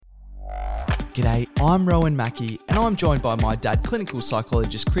G'day, I'm Rowan Mackey and I'm joined by my dad, clinical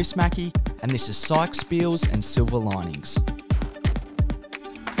psychologist Chris Mackey, and this is Psych Spiels and Silver Linings.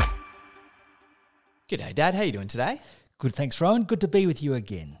 G'day Dad, how you doing today? Good, thanks Rowan. Good to be with you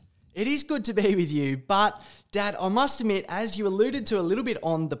again. It is good to be with you, but Dad, I must admit, as you alluded to a little bit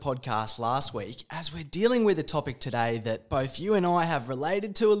on the podcast last week, as we're dealing with a topic today that both you and I have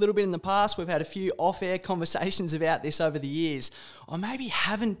related to a little bit in the past, we've had a few off-air conversations about this over the years, I maybe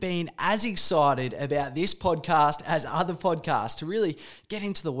haven't been as excited about this podcast as other podcasts to really get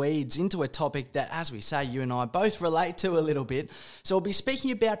into the weeds, into a topic that, as we say, you and I both relate to a little bit. So we'll be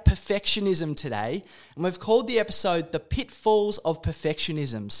speaking about perfectionism today, and we've called the episode The Pitfalls of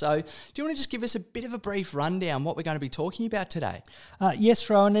Perfectionism. So do you want to just give us a bit of a brief rundown what we're going to be talking about today? Yes,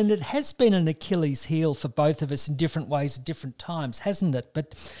 Rowan, and it has been an Achilles heel for both of us in different ways at different times, hasn't it?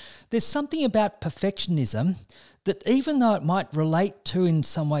 But there's something about perfectionism that even though it might relate to in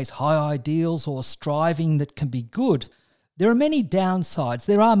some ways high ideals or striving that can be good, there are many downsides.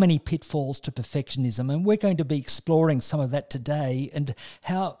 There are many pitfalls to perfectionism, and we're going to be exploring some of that today and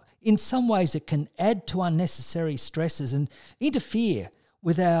how in some ways it can add to unnecessary stresses and interfere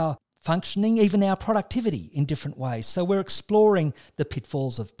with our functioning, even our productivity in different ways. So we're exploring the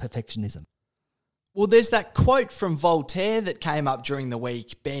pitfalls of perfectionism. Well, there's that quote from Voltaire that came up during the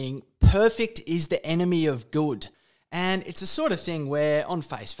week being, "Perfect is the enemy of good." And it's a sort of thing where, on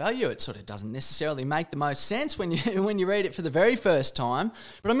face value, it sort of doesn't necessarily make the most sense when you read it for the very first time.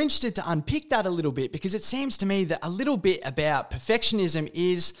 But I'm interested to unpick that a little bit because it seems to me that a little bit about perfectionism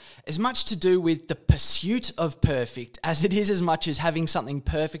is as much to do with the pursuit of perfect as it is as much as having something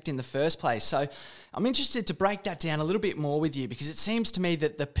perfect in the first place. So I'm interested to break that down a little bit more with you because it seems to me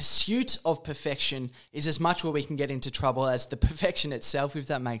that the pursuit of perfection is as much where we can get into trouble as the perfection itself, if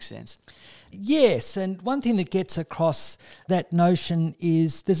that makes sense. Yes, and one thing that gets across that notion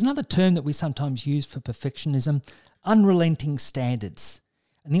is there's another term that we sometimes use for perfectionism, unrelenting standards.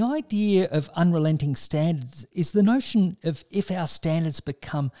 And the idea of unrelenting standards is the notion of if our standards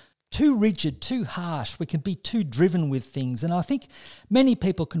become too rigid, too harsh, we can be too driven with things. And I think many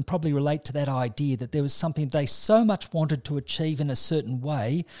people can probably relate to that idea that there was something they so much wanted to achieve in a certain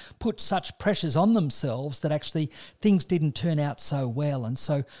way, put such pressures on themselves that actually things didn't turn out so well. And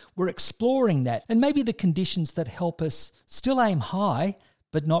so we're exploring that and maybe the conditions that help us still aim high,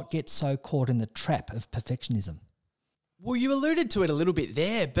 but not get so caught in the trap of perfectionism. Well, you alluded to it a little bit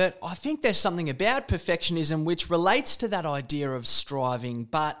there, but I think there's something about perfectionism which relates to that idea of striving,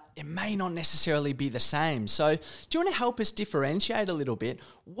 but it may not necessarily be the same. So do you want to help us differentiate a little bit?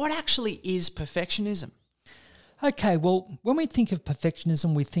 What actually is perfectionism? Okay, well, when we think of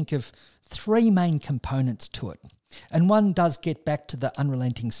perfectionism, we think of three main components to it. And one does get back to the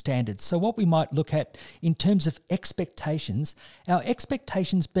unrelenting standards. So what we might look at in terms of expectations, our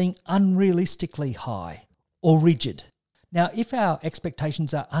expectations being unrealistically high or rigid. Now, if our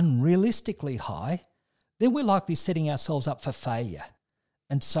expectations are unrealistically high, then we're likely setting ourselves up for failure.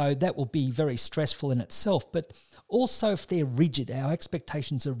 And so that will be very stressful in itself. But also if they're rigid, our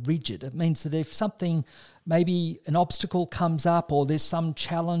expectations are rigid, it means that if something, maybe an obstacle comes up or there's some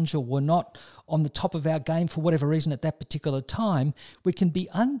challenge or we're not on the top of our game for whatever reason at that particular time, we can be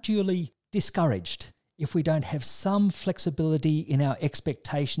unduly discouraged if we don't have some flexibility in our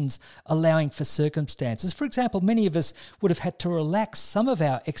expectations, allowing for circumstances. For example, many of us would have had to relax some of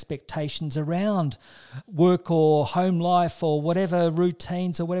our expectations around work or home life or whatever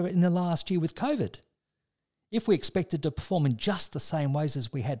routines or whatever in the last year with COVID. If we expected to perform in just the same ways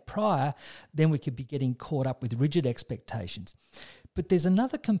as we had prior, then we could be getting caught up with rigid expectations. But there's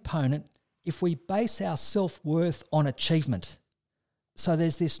another component if we base our self-worth on achievement. So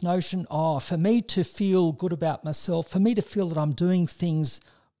there's this notion, for me to feel good about myself, for me to feel that I'm doing things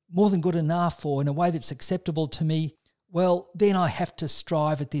more than good enough or in a way that's acceptable to me, well, then I have to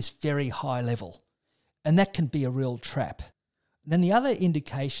strive at this very high level. And that can be a real trap. Then the other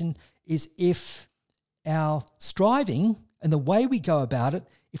indication is if our striving and the way we go about it,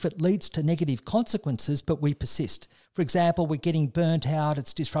 if it leads to negative consequences, but we persist. For example, we're getting burnt out,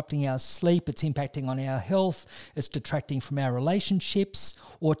 it's disrupting our sleep, it's impacting on our health, it's detracting from our relationships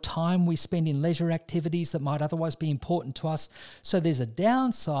or time we spend in leisure activities that might otherwise be important to us. So there's a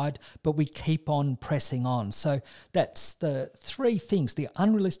downside, but we keep on pressing on. So that's the three things, the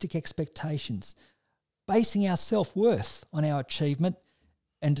unrealistic expectations, basing our self-worth on our achievement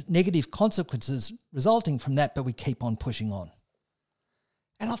and negative consequences resulting from that, but we keep on pushing on.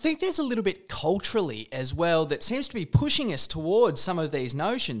 And I think there's a little bit culturally as well that seems to be pushing us towards some of these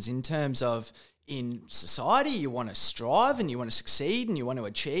notions in terms of in society you want to strive and you want to succeed and you want to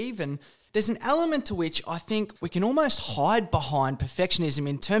achieve, and there's an element to which I think we can almost hide behind perfectionism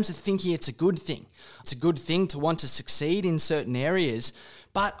in terms of thinking it's a good thing. It's a good thing to want to succeed in certain areas.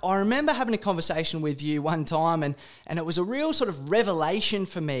 But I remember having a conversation with you one time and it was a real sort of revelation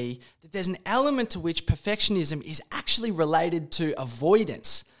for me that there's an element to which perfectionism is actually related to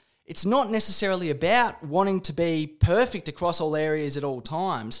avoidance. It's not necessarily about wanting to be perfect across all areas at all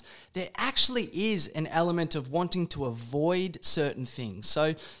times. There actually is an element of wanting to avoid certain things.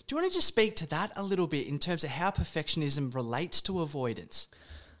 So do you want to just speak to that a little bit in terms of how perfectionism relates to avoidance?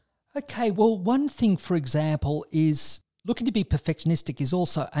 Okay, well, one thing, for example, is looking to be perfectionistic is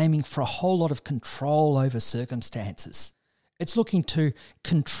also aiming for a whole lot of control over circumstances. It's looking to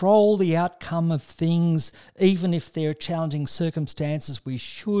control the outcome of things, even if they're challenging circumstances. We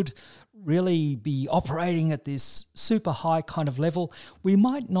should really be operating at this super high kind of level. We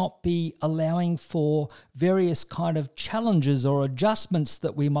might not be allowing for various kind of challenges or adjustments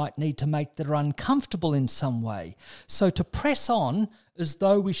that we might need to make that are uncomfortable in some way. So to press on as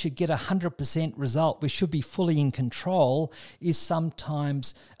though we should get 100% result, we should be fully in control, is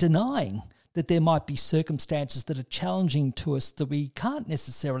sometimes denying that there might be circumstances that are challenging to us that we can't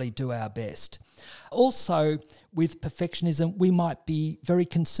necessarily do our best. Also, with perfectionism, we might be very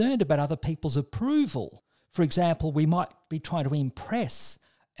concerned about other people's approval. For example, we might be trying to impress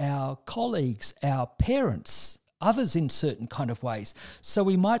our colleagues, our parents, others in certain kind of ways. So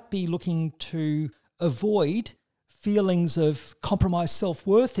we might be looking to avoid feelings of compromised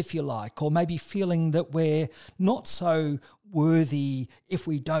self-worth, if you like, or maybe feeling that we're not so worthy if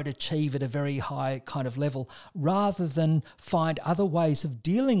we don't achieve at a very high kind of level, rather than find other ways of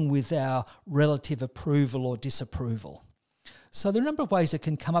dealing with our relative approval or disapproval. So there are a number of ways that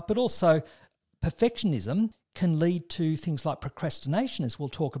can come up, but also perfectionism can lead to things like procrastination, as we'll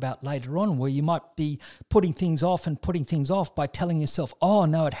talk about later on, where you might be putting things off by telling yourself, oh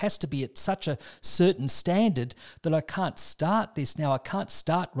no, it has to be at such a certain standard that I can't start this now. I can't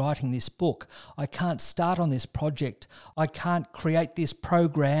start writing this book. I can't start on this project. I can't create this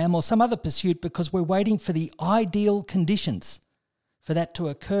program or some other pursuit because we're waiting for the ideal conditions for that to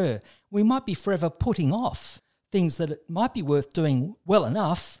occur. We might be forever putting off things that it might be worth doing well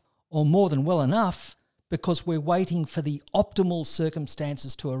enough or more than well enough because we're waiting for the optimal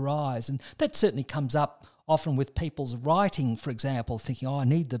circumstances to arise. And that certainly comes up often with people's writing, for example, thinking, I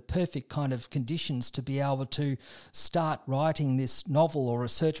need the perfect kind of conditions to be able to start writing this novel or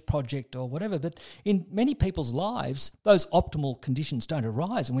research project or whatever. But in many people's lives, those optimal conditions don't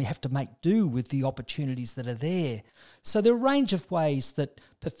arise and we have to make do with the opportunities that are there. So there are a range of ways that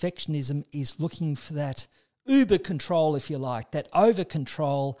perfectionism is looking for that uber control, if you like, that over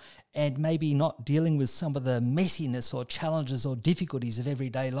control, and maybe not dealing with some of the messiness or challenges or difficulties of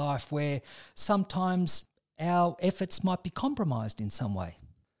everyday life where sometimes our efforts might be compromised in some way.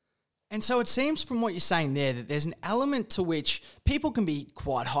 And so it seems from what you're saying there that there's an element to which people can be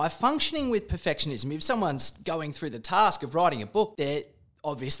quite high functioning with perfectionism. If someone's going through the task of writing a book, they're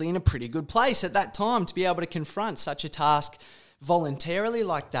obviously in a pretty good place at that time to be able to confront such a task voluntarily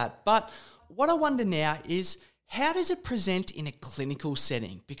like that. But what I wonder now is, how does it present in a clinical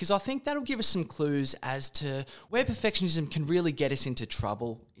setting? Because I think that'll give us some clues as to where perfectionism can really get us into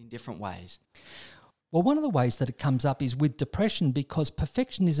trouble in different ways. Well, one of the ways that it comes up is with depression, because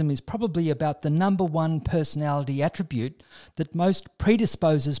perfectionism is probably about the number one personality attribute that most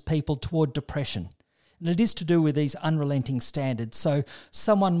predisposes people toward depression. And it is to do with these unrelenting standards. So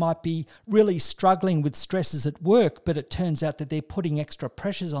someone might be really struggling with stresses at work, but it turns out that they're putting extra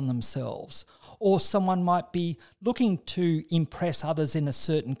pressures on themselves. Or someone might be looking to impress others in a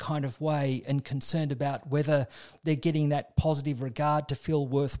certain kind of way and concerned about whether they're getting that positive regard to feel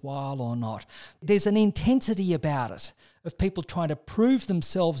worthwhile or not. There's an intensity about it of people trying to prove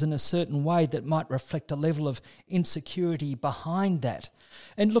themselves in a certain way that might reflect a level of insecurity behind that.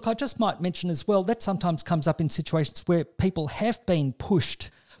 And look, I just might mention as well, that sometimes comes up in situations where people have been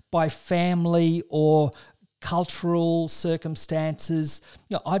pushed by family or cultural circumstances.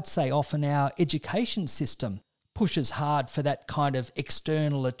 I'd say often our education system pushes hard for that kind of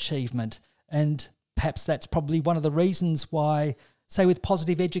external achievement. And perhaps that's probably one of the reasons why, say with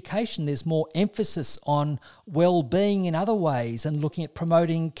positive education, there's more emphasis on well-being in other ways and looking at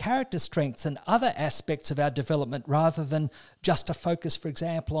promoting character strengths and other aspects of our development rather than just a focus, for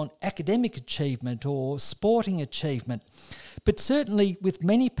example, on academic achievement or sporting achievement. But certainly with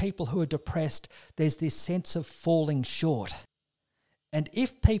many people who are depressed, there's this sense of falling short. And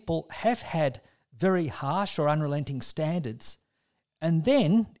if people have had very harsh or unrelenting standards, and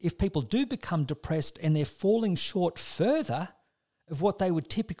then if people do become depressed and they're falling short further of what they would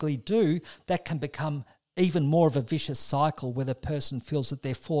typically do, that can become even more of a vicious cycle where the person feels that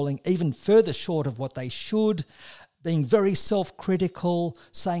they're falling even further short of what they should, being very self-critical,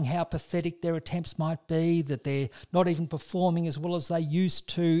 saying how pathetic their attempts might be, that they're not even performing as well as they used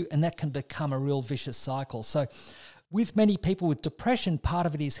to, and that can become a real vicious cycle. So with many people with depression, part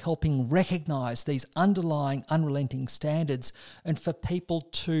of it is helping recognise these underlying unrelenting standards and for people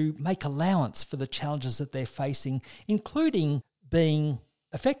to make allowance for the challenges that they're facing, including being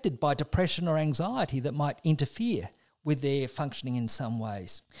affected by depression or anxiety that might interfere with their functioning in some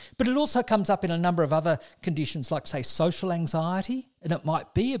ways. But it also comes up in a number of other conditions like, say, social anxiety, and it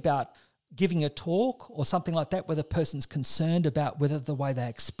might be about giving a talk or something like that where the person's concerned about whether the way they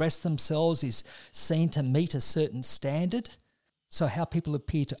express themselves is seen to meet a certain standard. So how people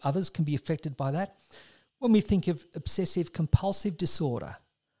appear to others can be affected by that. When we think of obsessive compulsive disorder,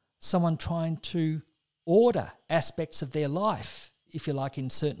 someone trying to order aspects of their life, if you like, in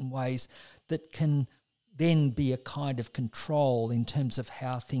certain ways that can then be a kind of control in terms of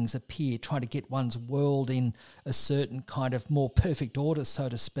how things appear, trying to get one's world in a certain kind of more perfect order, so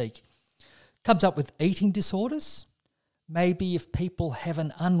to speak. Comes up with eating disorders. Maybe if people have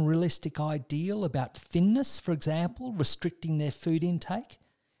an unrealistic ideal about thinness, for example, restricting their food intake,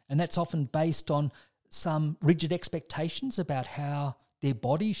 and that's often based on some rigid expectations about how their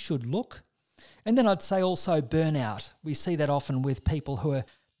body should look. And then I'd say also burnout. We see that often with people who are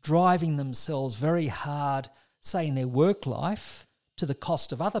driving themselves very hard, say in their work life, to the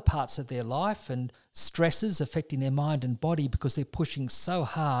cost of other parts of their life, and stresses affecting their mind and body because they're pushing so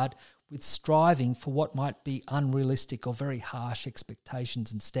hard with striving for what might be unrealistic or very harsh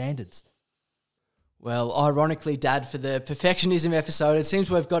expectations and standards. Well, ironically, Dad, for the perfectionism episode, it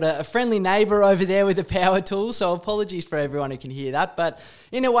seems we've got a friendly neighbour over there with a power tool, so apologies for everyone who can hear that. But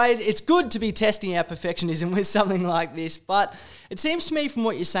in a way, it's good to be testing our perfectionism with something like this. But it seems to me from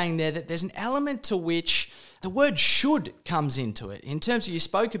what you're saying there that there's an element to which the word should comes into it, in terms of, you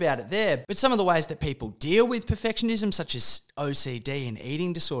spoke about it there, but some of the ways that people deal with perfectionism, such as OCD and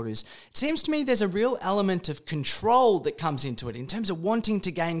eating disorders, it seems to me there's a real element of control that comes into it, in terms of wanting to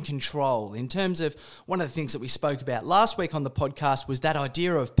gain control, in terms of one of the things that we spoke about last week on the podcast was that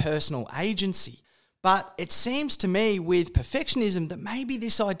idea of personal agency. But it seems to me with perfectionism that maybe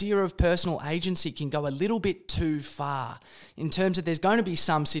this idea of personal agency can go a little bit too far, in terms of there's going to be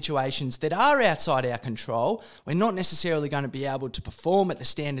some situations that are outside our control. We're not necessarily going to be able to perform at the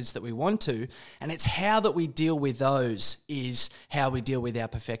standards that we want to, and it's how that we deal with those is how we deal with our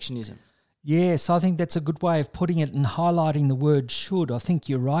perfectionism. Yes, I think that's a good way of putting it and highlighting the word should. I think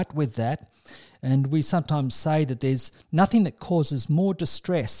you're right with that. And we sometimes say that there's nothing that causes more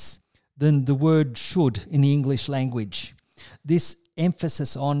distress than the word should in the English language. This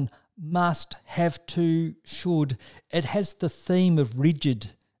emphasis on must, have to, should, it has the theme of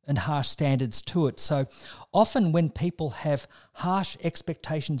rigid and harsh standards to it. So often when people have harsh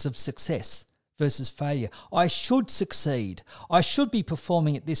expectations of success versus failure, I should succeed, I should be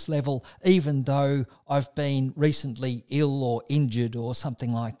performing at this level even though I've been recently ill or injured or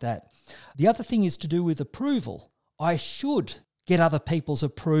something like that. The other thing is to do with approval. I should get other people's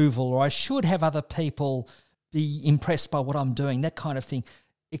approval, or I should have other people be impressed by what I'm doing, that kind of thing.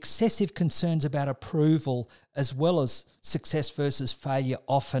 Excessive concerns about approval as well as success versus failure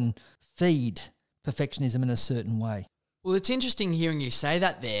often feed perfectionism in a certain way. Well, it's interesting hearing you say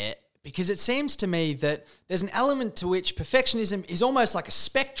that there, because it seems to me that there's an element to which perfectionism is almost like a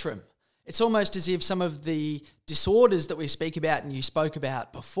spectrum. It's almost as if some of the disorders that we speak about and you spoke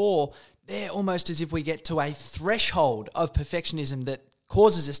about before, they're almost as if we get to a threshold of perfectionism that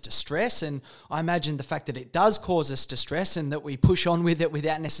causes us distress. And I imagine the fact that it does cause us distress and that we push on with it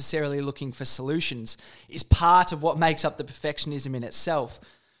without necessarily looking for solutions is part of what makes up the perfectionism in itself.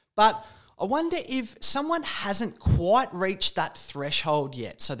 But I wonder if someone hasn't quite reached that threshold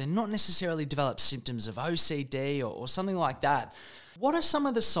yet, so they're not necessarily developed symptoms of OCD or something like that. What are some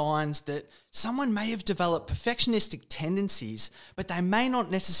of the signs that someone may have developed perfectionistic tendencies, but they may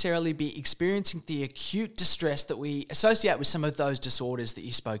not necessarily be experiencing the acute distress that we associate with some of those disorders that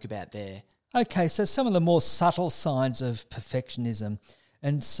you spoke about there? Okay, so some of the more subtle signs of perfectionism.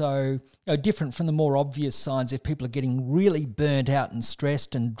 And so, different from the more obvious signs, if people are getting really burnt out and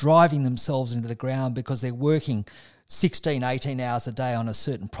stressed and driving themselves into the ground because they're working 16, 18 hours a day on a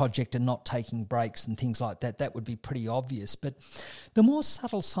certain project and not taking breaks and things like that, that would be pretty obvious. But the more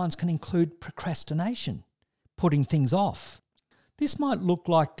subtle signs can include procrastination, putting things off. This might look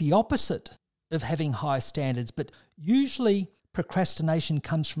like the opposite of having high standards, but usually procrastination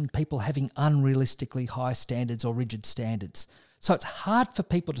comes from people having unrealistically high standards or rigid standards. So it's hard for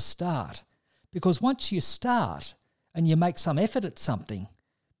people to start, because once you start and you make some effort at something,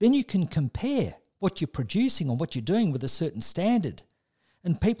 then you can compare what you're producing or what you're doing with a certain standard.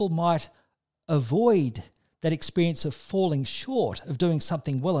 And people might avoid that experience of falling short of doing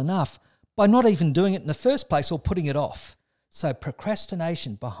something well enough by not even doing it in the first place or putting it off. So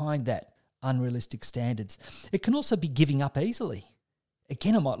procrastination behind that, unrealistic standards. It can also be giving up easily.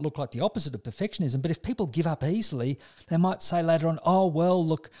 Again, it might look like the opposite of perfectionism, but if people give up easily, they might say later on, oh, well,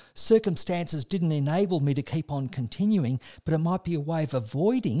 look, circumstances didn't enable me to keep on continuing, but it might be a way of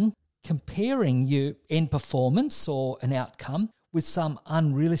avoiding comparing your end performance or an outcome with some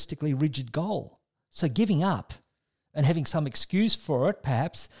unrealistically rigid goal. So giving up and having some excuse for it,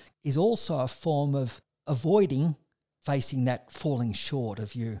 perhaps, is also a form of avoiding facing that falling short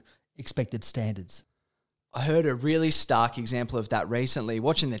of your expected standards. I heard a really stark example of that recently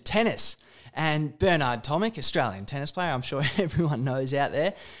watching the tennis. And Bernard Tomic, Australian tennis player, I'm sure everyone knows out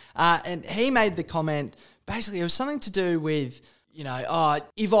there, and he made the comment, basically it was something to do with,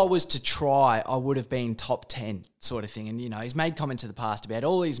 if I was to try, I would have been top 10 sort of thing. And, he's made comments in the past about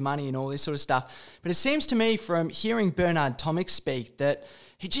all his money and all this sort of stuff. But it seems to me from hearing Bernard Tomic speak that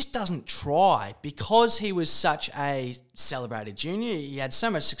he just doesn't try because he was such a celebrated junior. He had so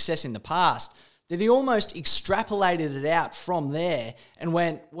much success in the past that he almost extrapolated it out from there and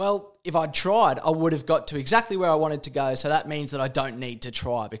went, well, if I'd tried, I would have got to exactly where I wanted to go. So that means that I don't need to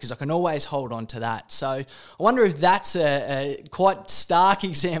try because I can always hold on to that. So I wonder if that's a quite stark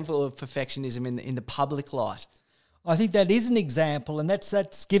example of perfectionism in the public light. I think that is an example, and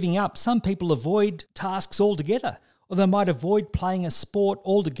that's giving up. Some people avoid tasks altogether, or they might avoid playing a sport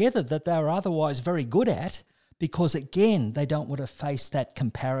altogether that they're otherwise very good at because, again, they don't want to face that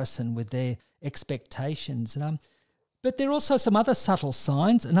comparison with their expectations. But there are also some other subtle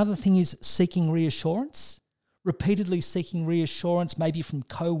signs. Another thing is seeking reassurance, repeatedly seeking reassurance, maybe from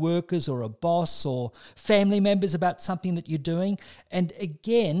co-workers or a boss or family members about something that you're doing. And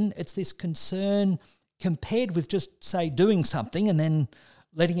again, it's this concern compared with just, say, doing something and then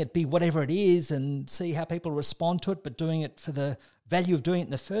letting it be whatever it is and see how people respond to it, but doing it for the value of doing it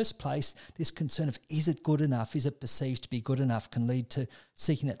in the first place. This concern of, is it good enough? Is it perceived to be good enough? Can lead to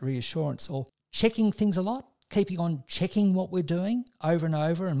seeking that reassurance, or checking things a lot, keeping on checking what we're doing over and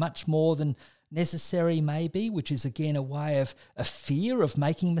over and much more than necessary maybe, which is again a way of a fear of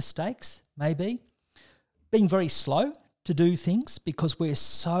making mistakes maybe. Being very slow to do things because we're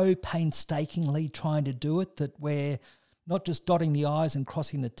so painstakingly trying to do it that we're not just dotting the I's and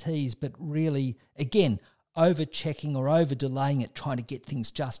crossing the T's, but really, again, over-checking or over-delaying it, trying to get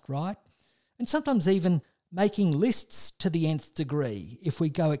things just right. And sometimes even making lists to the nth degree. If we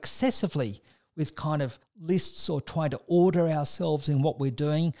go excessively with kind of lists or trying to order ourselves in what we're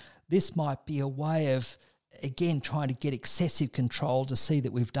doing, this might be a way of, again, trying to get excessive control to see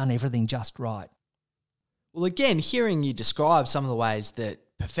that we've done everything just right. Well, again, hearing you describe some of the ways that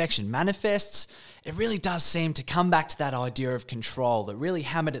perfection manifests, it really does seem to come back to that idea of control that really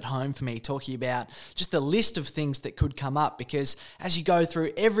hammered it home for me, talking about just the list of things that could come up, because as you go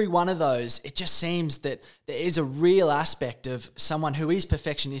through every one of those, it just seems that there is a real aspect of someone who is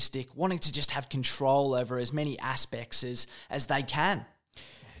perfectionistic wanting to just have control over as many aspects as they can.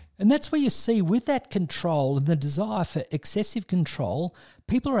 And that's where you see with that control and the desire for excessive control,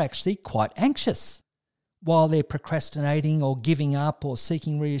 people are actually quite anxious while they're procrastinating or giving up or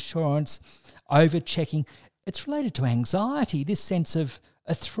seeking reassurance, over-checking. It's related to anxiety, this sense of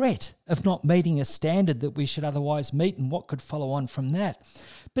a threat of not meeting a standard that we should otherwise meet and what could follow on from that.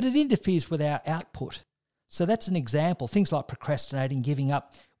 But it interferes with our output. So that's an example, things like procrastinating, giving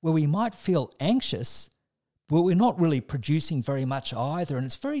up, where we might feel anxious, but we're not really producing very much either. And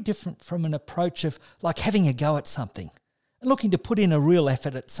it's very different from an approach of like having a go at something, looking to put in a real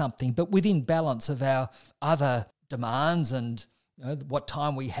effort at something, but within balance of our other demands and what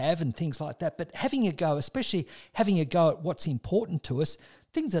time we have and things like that. But having a go, especially having a go at what's important to us,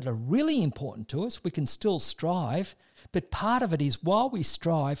 things that are really important to us, we can still strive. But part of it is while we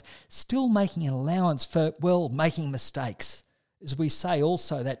strive, still making an allowance for, making mistakes. As we say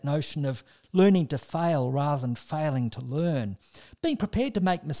also, that notion of learning to fail rather than failing to learn. Being prepared to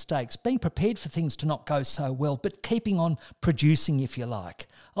make mistakes, being prepared for things to not go so well, but keeping on producing, if you like.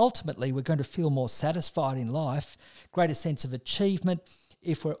 Ultimately, we're going to feel more satisfied in life, greater sense of achievement,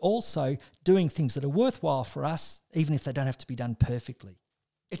 if we're also doing things that are worthwhile for us, even if they don't have to be done perfectly.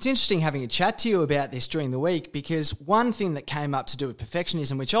 It's interesting having a chat to you about this during the week, because one thing that came up to do with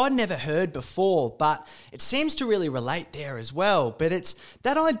perfectionism, which I'd never heard before, but it seems to really relate there as well, but it's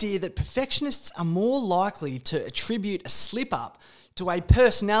that idea that perfectionists are more likely to attribute a slip-up to a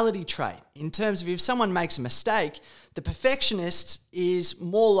personality trait in terms of if someone makes a mistake, the perfectionist is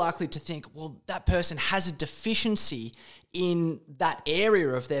more likely to think, well, that person has a deficiency in that area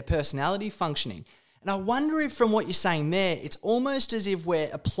of their personality functioning. And I wonder if from what you're saying there, it's almost as if we're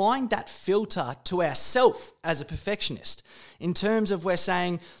applying that filter to ourselves as a perfectionist in terms of we're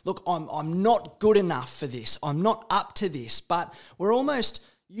saying, look, I'm not good enough for this. I'm not up to this. But we're almost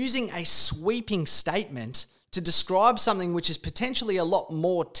using a sweeping statement to describe something which is potentially a lot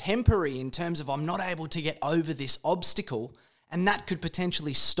more temporary in terms of I'm not able to get over this obstacle, and that could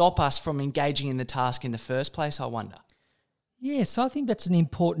potentially stop us from engaging in the task in the first place, I wonder. Yes, I think that's an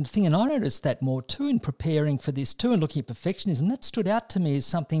important thing, and I noticed that more too in preparing for this too and looking at perfectionism. That stood out to me as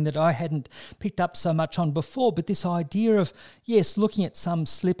something that I hadn't picked up so much on before, but this idea of, yes, looking at some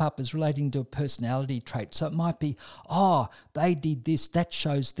slip-up as relating to a personality trait. So it might be, they did this, that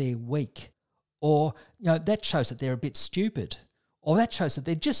shows they're weak, or that shows that they're a bit stupid, or that shows that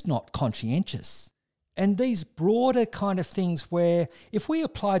they're just not conscientious. And these broader kind of things where if we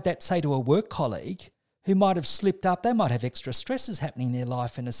applied that, say, to a work colleague who might have slipped up, they might have extra stresses happening in their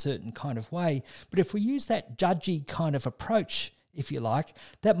life in a certain kind of way. But if we use that judgy kind of approach, if you like,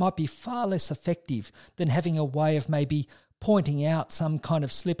 that might be far less effective than having a way of maybe pointing out some kind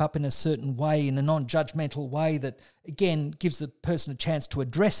of slip up in a certain way, in a non-judgmental way that, again, gives the person a chance to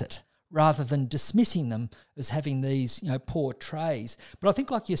address it rather than dismissing them as having these, poor traits. But I think,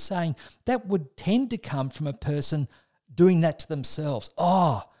 like you're saying, that would tend to come from a person doing that to themselves.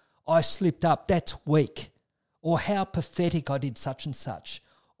 I slipped up, that's weak. Or how pathetic I did such and such.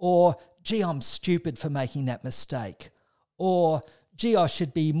 Or, gee, I'm stupid for making that mistake. Or, gee, I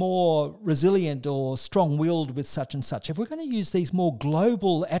should be more resilient or strong-willed with such and such. If we're going to use these more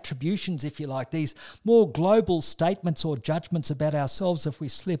global attributions, if you like, these more global statements or judgments about ourselves if we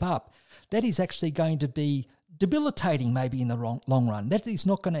slip up, that is actually going to be debilitating maybe in the long run. That is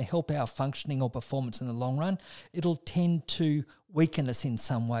not going to help our functioning or performance in the long run. It'll tend to weaken us in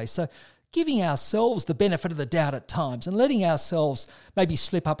some way. So giving ourselves the benefit of the doubt at times and letting ourselves maybe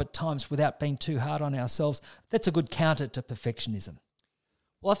slip up at times without being too hard on ourselves, that's a good counter to perfectionism.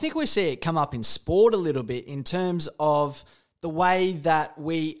 Well, I think we see it come up in sport a little bit in terms of the way that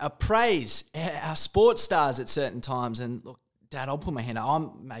we appraise our sports stars at certain times. And look, Dad, I'll put my hand up.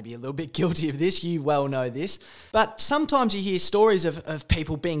 I'm maybe a little bit guilty of this. You well know this. But sometimes you hear stories of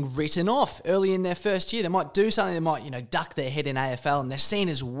people being written off early in their first year. They might do something, they might, duck their head in AFL, and they're seen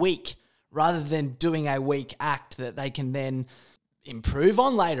as weak rather than doing a weak act that they can then improve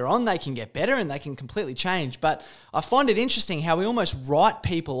on later on. They can get better and they can completely change. But I find it interesting how we almost write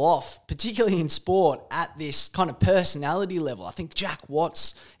people off, particularly in sport, at this kind of personality level. I think Jack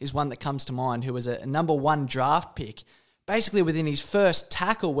Watts is one that comes to mind, who was a number 1 draft pick. Basically, within his first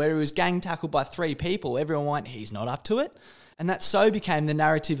tackle, where he was gang tackled by 3 people, everyone went, he's not up to it. And that so became the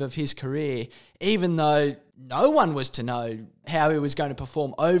narrative of his career, even though no one was to know how he was going to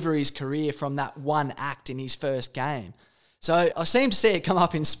perform over his career from that one act in his first game. So I seem to see it come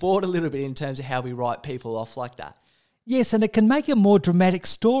up in sport a little bit in terms of how we write people off like that. Yes, and it can make a more dramatic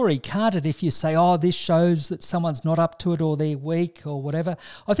story, can't it, if you say, this shows that someone's not up to it or they're weak or whatever.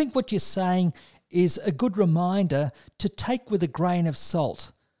 I think what you're saying is a good reminder to take with a grain of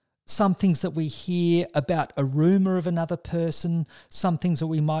salt some things that we hear about a rumour of another person, some things that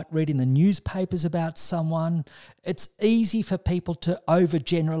we might read in the newspapers about someone. It's easy for people to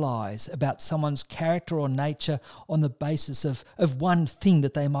overgeneralise about someone's character or nature on the basis of one thing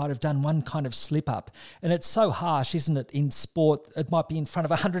that they might have done, one kind of slip-up. And it's so harsh, isn't it, in sport? It might be in front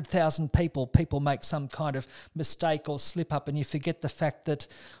of 100,000 people. People make some kind of mistake or slip-up, and you forget the fact that,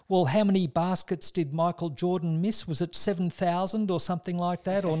 well, how many baskets did Michael Jordan miss? Was it 7,000 or something like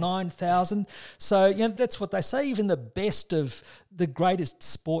that, or 9,000? So, that's what they say. Even the best of the greatest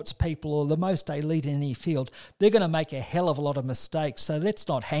sports people or the most elite in any field, they're going to make a hell of a lot of mistakes. So let's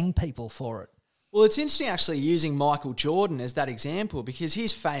not hang people for it. Well, it's interesting actually using Michael Jordan as that example, because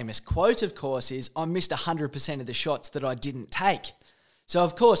his famous quote, of course, is, I missed 100% of the shots that I didn't take. So,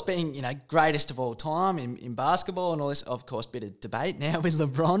 of course, being, greatest of all time in basketball and all this, of course, bit of debate now with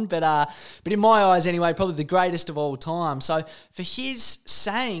LeBron, but in my eyes anyway, probably the greatest of all time. So for his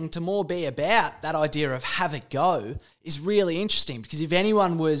saying to more be about that idea of have a go is really interesting, because if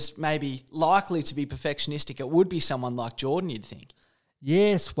anyone was maybe likely to be perfectionistic, it would be someone like Jordan, you'd think.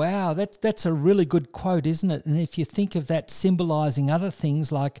 Yes, wow, that's a really good quote, isn't it? And if you think of that symbolising other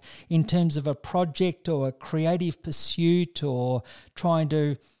things, like in terms of a project or a creative pursuit, or trying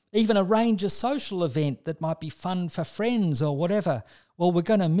to even arrange a social event that might be fun for friends or whatever, well, we're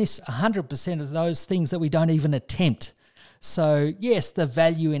going to miss 100% of those things that we don't even attempt. So yes, the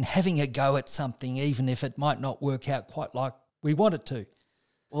value in having a go at something, even if it might not work out quite like We want it to.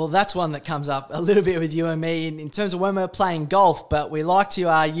 Well, that's one that comes up a little bit with you and me in terms of when we're playing golf, but we like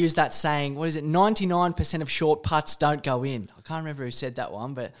to use that saying, 99% of short putts don't go in. I can't remember who said that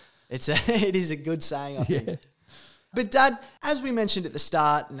one, but it is a good saying, I think. But Dad, as we mentioned at the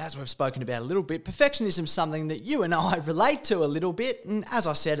start, and as we've spoken about a little bit, perfectionism is something that you and I relate to a little bit. And as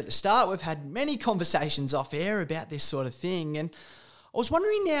I said at the start, we've had many conversations off air about this sort of thing. And I was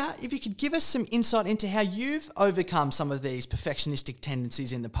wondering now if you could give us some insight into how you've overcome some of these perfectionistic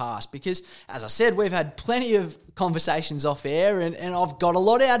tendencies in the past. Because, as I said, we've had plenty of conversations off air and I've got a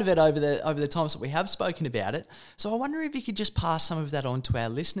lot out of it over the times that we have spoken about it. So I wonder if you could just pass some of that on to our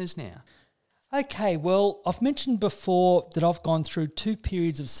listeners now. Okay, well, I've mentioned before that I've gone through 2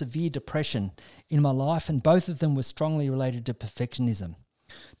 periods of severe depression in my life, and both of them were strongly related to perfectionism.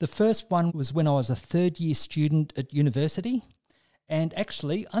 The first one was when I was a third-year student at university. And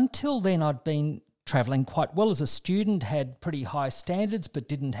actually, until then, I'd been travelling quite well as a student, had pretty high standards, but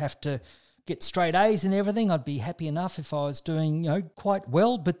didn't have to get straight A's and everything. I'd be happy enough if I was doing, quite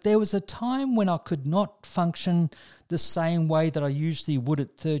well. But there was a time when I could not function the same way that I usually would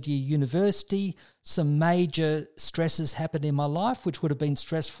at third-year university. Some major stresses happened in my life, which would have been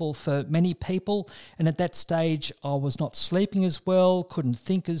stressful for many people. And at that stage, I was not sleeping as well, couldn't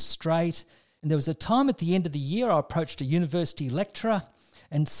think as straight. And there was a time at the end of the year I approached a university lecturer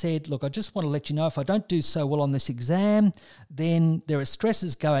and said, look, I just want to let you know if I don't do so well on this exam, then there are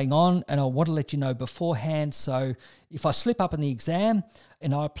stresses going on and I want to let you know beforehand. So if I slip up in the exam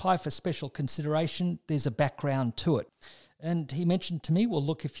and I apply for special consideration, there's a background to it. And he mentioned to me, well,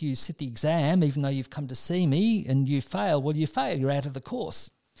 look, if you sit the exam, even though you've come to see me and you fail, well, you fail, you're out of the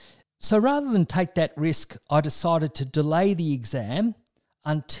course. So rather than take that risk, I decided to delay the exam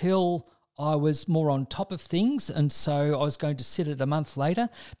until I was more on top of things, and so I was going to sit it a month later.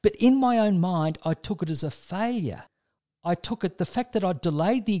 But in my own mind, I took it as a failure. I took it, the fact that I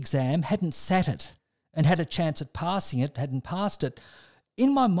delayed the exam, hadn't sat it, and had a chance at passing it, hadn't passed it.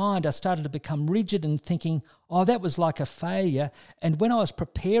 In my mind, I started to become rigid and thinking, oh, that was like a failure. And when I was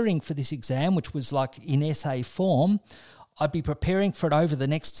preparing for this exam, which was like in essay form, I'd be preparing for it over the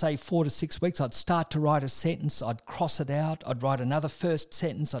next, say, 4 to 6 weeks. I'd start to write a sentence, I'd cross it out, I'd write another first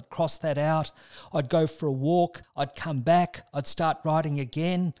sentence, I'd cross that out, I'd go for a walk, I'd come back, I'd start writing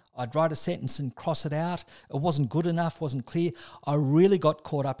again, I'd write a sentence and cross it out. It wasn't good enough, wasn't clear. I really got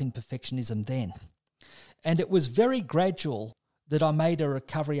caught up in perfectionism then. And it was very gradual that I made a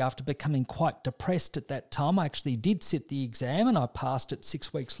recovery after becoming quite depressed at that time. I actually did sit the exam and I passed it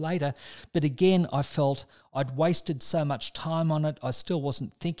 6 weeks later. But again, I felt I'd wasted so much time on it. I still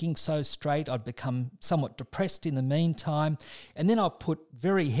wasn't thinking so straight. I'd become somewhat depressed in the meantime. And then I put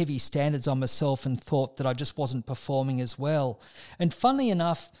very heavy standards on myself and thought that I just wasn't performing as well. And funnily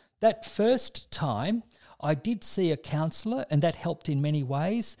enough, that first time I did see a counsellor and that helped in many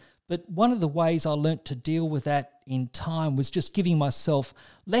ways. But one of the ways I learnt to deal with that in time was just giving myself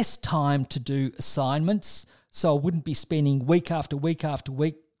less time to do assignments so I wouldn't be spending week after week after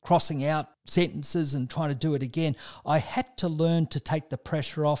week crossing out sentences and trying to do it again. I had to learn to take the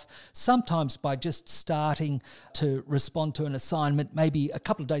pressure off, sometimes by just starting to respond to an assignment maybe a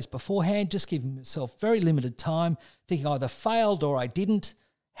couple of days beforehand, just giving myself very limited time, thinking I either failed or I didn't,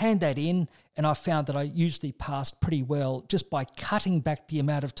 hand that in, and I found that I usually passed pretty well just by cutting back the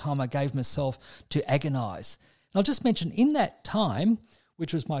amount of time I gave myself to agonise. And I'll just mention in that time,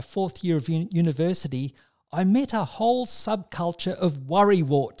 which was my 4th year of university, I met a whole subculture of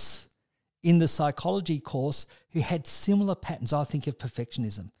worrywarts in the psychology course who had similar patterns, I think, of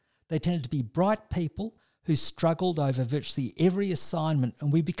perfectionism. They tended to be bright people who struggled over virtually every assignment,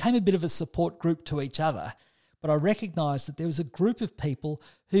 and we became a bit of a support group to each other. But I recognised that there was a group of people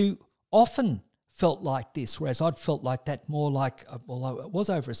who often felt like this, whereas I'd felt like that more like, well, it was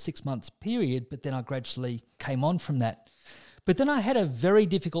over a 6 months period, but then I gradually came on from that. But then I had a very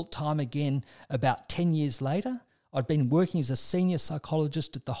difficult time again about 10 years later. I'd been working as a senior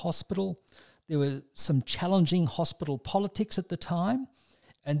psychologist at the hospital. There were some challenging hospital politics at the time,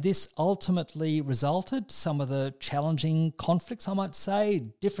 and this ultimately resulted, some of the challenging conflicts, I might say,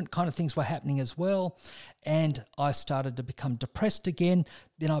 different kind of things were happening as well. And I started to become depressed again.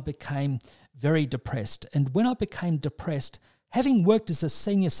 Then I became very depressed. And when I became depressed, having worked as a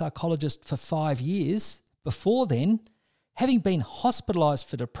senior psychologist for 5 years before then, having been hospitalised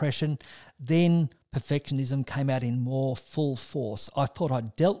for depression, then perfectionism came out in more full force. I thought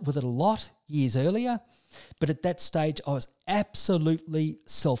I'd dealt with it a lot years earlier, but at that stage I was absolutely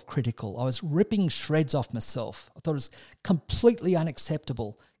self-critical. I was ripping shreds off myself. I thought it was completely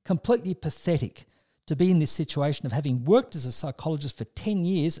unacceptable, completely pathetic to be in this situation of having worked as a psychologist for 10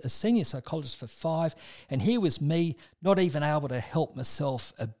 years, a senior psychologist for 5, and here was me not even able to help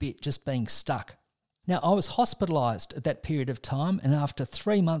myself a bit, just being stuck. Now, I was hospitalised at that period of time, and after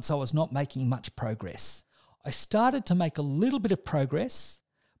 3 months I was not making much progress. I started to make a little bit of progress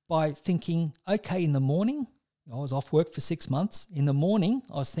by thinking, okay, in the morning, I was off work for 6 months. In the morning,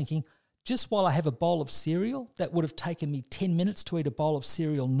 I was thinking, just while I have a bowl of cereal, that would have taken me 10 minutes to eat a bowl of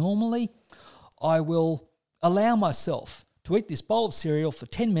cereal normally, I will allow myself to eat this bowl of cereal for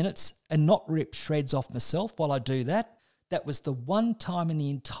 10 minutes and not rip shreds off myself while I do that. That was the one time in the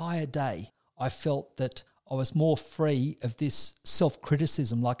entire day I felt that I was more free of this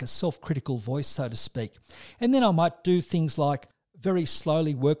self-criticism, like a self-critical voice, so to speak. And then I might do things like very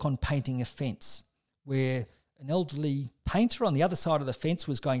slowly work on painting a fence, where an elderly painter on the other side of the fence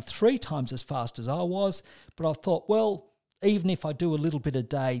was going 3 times as fast as I was, but I thought, well, even if I do a little bit a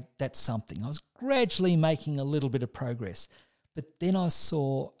day, that's something. I was gradually making a little bit of progress. But then I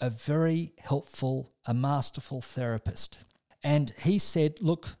saw a very helpful, a masterful therapist. And he said,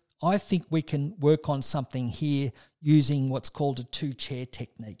 look, I think we can work on something here using what's called a 2-chair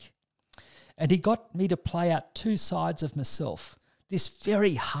technique. And he got me to play out 2 sides of myself. This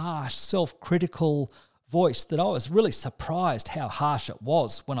very harsh, self-critical voice that I was really surprised how harsh it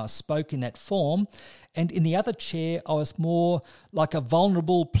was when I spoke in that form. And in the other chair, I was more like a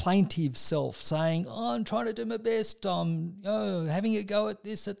vulnerable, plaintive self saying, oh, I'm trying to do my best, I'm having a go at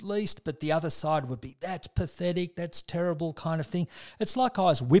this at least. But the other side would be, that's pathetic, that's terrible kind of thing. It's like I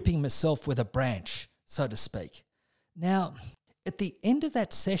was whipping myself with a branch, so to speak. Now, at the end of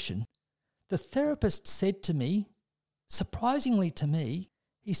that session, the therapist said to me, surprisingly to me,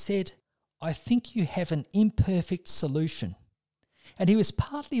 he said, I think you have an imperfect solution. And he was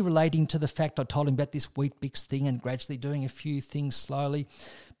partly relating to the fact I told him about this Weet-Bix thing and gradually doing a few things slowly.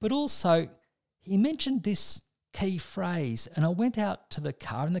 But also, he mentioned this key phrase, and I went out to the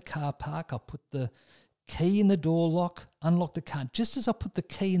car in the car park. I put the key in the door lock, unlocked the car. Just as I put the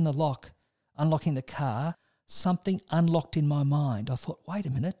key in the lock, unlocking the car, something unlocked in my mind. I thought, wait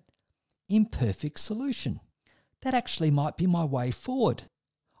a minute, imperfect solution. That actually might be my way forward.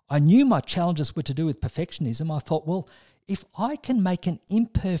 I knew my challenges were to do with perfectionism. I thought, well, if I can make an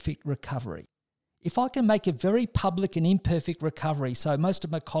imperfect recovery, if I can make a very public and imperfect recovery, so most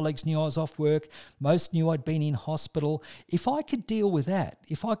of my colleagues knew I was off work, most knew I'd been in hospital, if I could deal with that,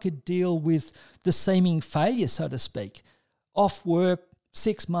 if I could deal with the seeming failure, so to speak, off work,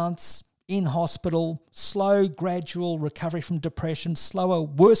 6 months, in hospital, slow, gradual recovery from depression, slower,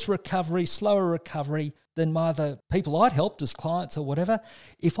 worse recovery, slower recovery than either people I'd helped as clients or whatever.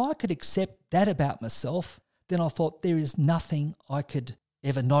 If I could accept that about myself, then I thought there is nothing I could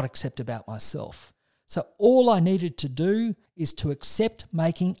ever not accept about myself. So all I needed to do is to accept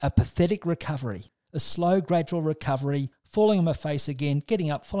making a pathetic recovery, a slow, gradual recovery, falling on my face again, getting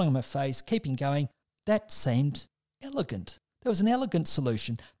up, falling on my face, keeping going. That seemed elegant. There was an elegant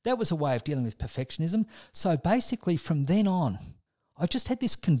solution. That was a way of dealing with perfectionism. So basically from then on, I just had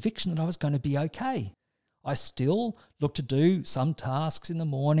this conviction that I was going to be okay. I still look to do some tasks in the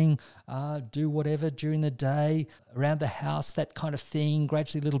morning, do whatever during the day, around the house, that kind of thing,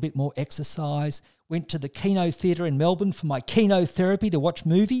 gradually a little bit more exercise. Went to the Kino Theatre in Melbourne for my Kino therapy to watch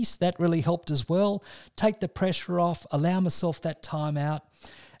movies. That really helped as well. Take the pressure off, allow myself that time out.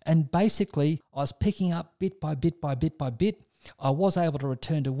 And basically, I was picking up bit by bit by bit by bit. I was able to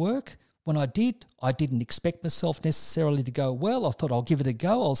return to work. When I did, I didn't expect myself necessarily to go well. I thought I'll give it a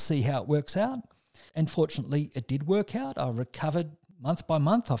go. I'll see how it works out. And fortunately, it did work out. I recovered month by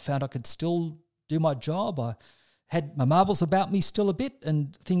month. I found I could still do my job. I had my marbles about me still a bit,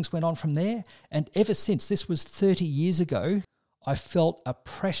 and things went on from there. And ever since, this was 30 years ago, I felt a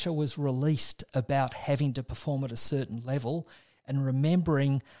pressure was released about having to perform at a certain level and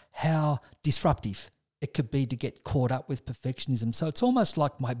remembering how disruptive it could be to get caught up with perfectionism. So it's almost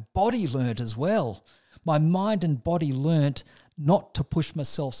like my body learnt as well. My mind and body learnt not to push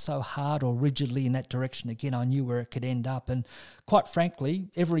myself so hard or rigidly in that direction. Again, I knew where it could end up. And quite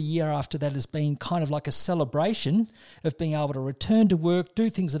frankly, every year after that has been kind of like a celebration of being able to return to work, do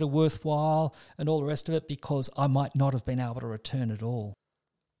things that are worthwhile and all the rest of it, because I might not have been able to return at all.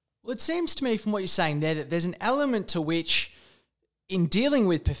 Well, it seems to me from what you're saying there that there's an element to which in dealing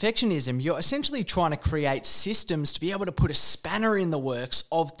with perfectionism, you're essentially trying to create systems to be able to put a spanner in the works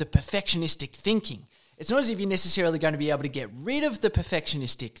of the perfectionistic thinking. It's not as if you're necessarily going to be able to get rid of the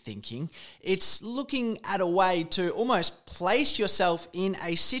perfectionistic thinking. It's looking at a way to almost place yourself in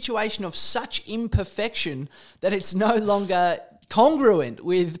a situation of such imperfection that it's no longer congruent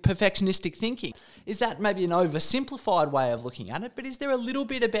with perfectionistic thinking. is that maybe an oversimplified way of looking at it? But is there a little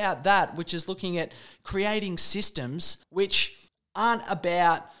bit about that, which is looking at creating systems which aren't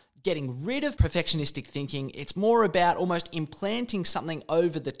about getting rid of perfectionistic thinking? It's more about almost implanting something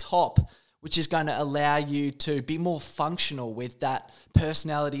over the top, which is going to allow you to be more functional with that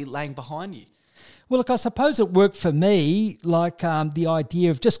personality laying behind you. Well, look, I suppose it worked for me, like the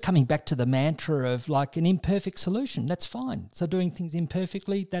idea of just coming back to the mantra of like an imperfect solution. That's fine. So doing things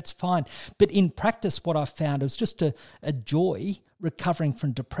imperfectly, that's fine. But in practice, what I found was just a joy recovering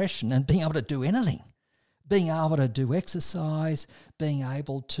from depression and being able to do anything, being able to do exercise, being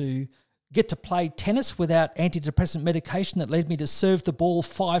able to get to play tennis without antidepressant medication that led me to serve the ball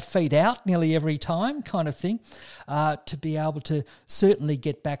 5 feet out nearly every time kind of thing, to be able to certainly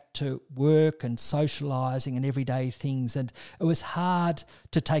get back to work and socialising and everyday things. And it was hard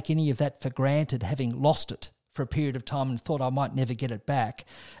to take any of that for granted, having lost it for a period of time and thought I might never get it back.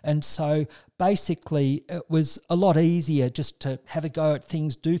 And so basically it was a lot easier just to have a go at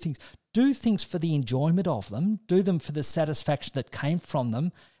things, do things for the enjoyment of them, do them for the satisfaction that came from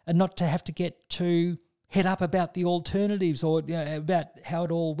them, and not to have to get too head up about the alternatives or about how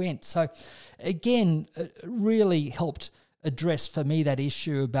it all went. So again, it really helped address for me that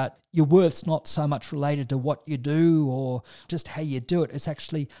issue about your worth's not so much related to what you do or just how you do it. It's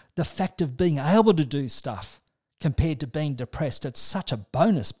actually the fact of being able to do stuff compared to being depressed. It's such a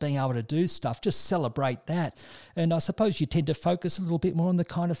bonus being able to do stuff. Just celebrate that. And I suppose you tend to focus a little bit more on the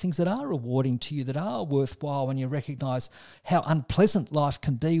kind of things that are rewarding to you, that are worthwhile when you recognise how unpleasant life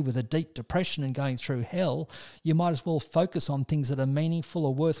can be with a deep depression and going through hell. You might as well focus on things that are meaningful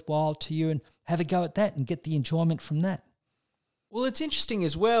or worthwhile to you and have a go at that and get the enjoyment from that. Well, it's interesting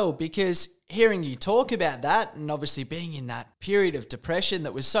as well because hearing you talk about that and obviously being in that period of depression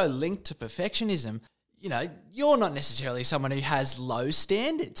that was so linked to perfectionism, you're not necessarily someone who has low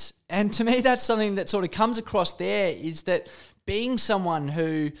standards. And to me, that's something that sort of comes across there, is that being someone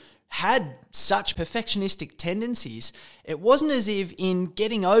who had such perfectionistic tendencies, it wasn't as if in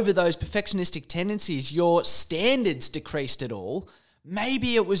getting over those perfectionistic tendencies, your standards decreased at all.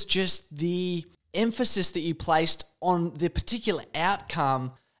 Maybe it was just the emphasis that you placed on the particular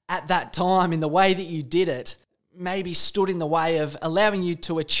outcome at that time in the way that you did it maybe stood in the way of allowing you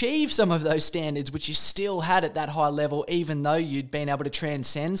to achieve some of those standards which you still had at that high level, even though you'd been able to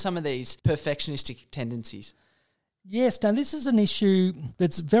transcend some of these perfectionistic tendencies. Yes, now this is an issue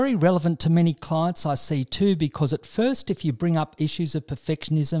that's very relevant to many clients I see too, because at first if you bring up issues of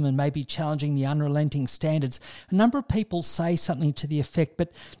perfectionism and maybe challenging the unrelenting standards, a number of people say something to the effect,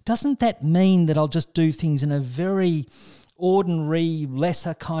 but doesn't that mean that I'll just do things in a very ordinary,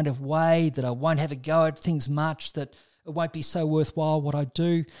 lesser kind of way, that I won't have a go at things much, that it won't be so worthwhile what I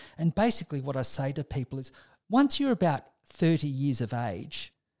do? And basically what I say to people is, once you're about 30 years of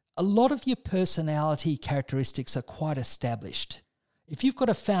age, a lot of your personality characteristics are quite established. If you've got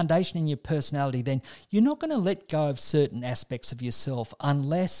a foundation in your personality, then you're not going to let go of certain aspects of yourself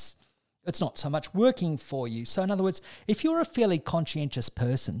unless it's not so much working for you. So in other words, if you're a fairly conscientious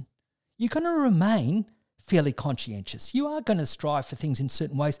person, you're going to remain fairly conscientious. You are going to strive for things in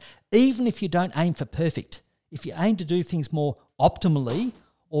certain ways, even if you don't aim for perfect. If you aim to do things more optimally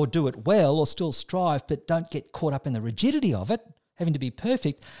or do it well or still strive, but don't get caught up in the rigidity of it, having to be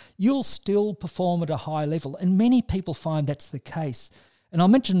perfect, you'll still perform at a high level. And many people find that's the case. And I'll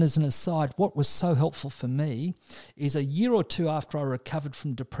mention as an aside, what was so helpful for me is a year or two after I recovered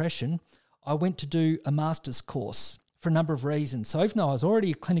from depression, I went to do a master's course for a number of reasons. So even though I was already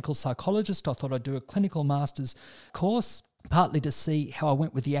a clinical psychologist, I thought I'd do a clinical master's course, partly to see how I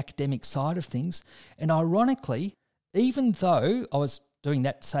went with the academic side of things. And ironically, even though I was doing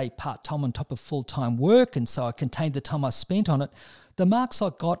that, say, part-time on top of full-time work, and so I contained the time I spent on it, the marks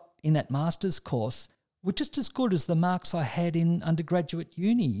I got in that master's course were just as good as the marks I had in undergraduate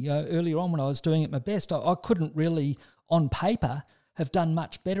uni. Earlier on when I was doing it my best, I couldn't really, on paper, have done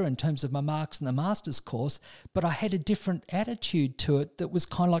much better in terms of my marks in the master's course, but I had a different attitude to it that was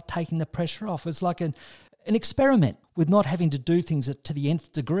kind of like taking the pressure off. It was like an experiment with not having to do things to the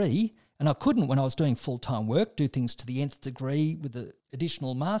nth degree, and I couldn't, when I was doing full-time work, do things to the nth degree with the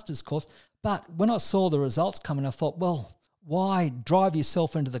additional master's course. But when I saw the results coming, I thought, well, why drive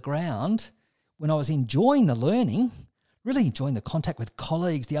yourself into the ground when I was enjoying the learning, really enjoying the contact with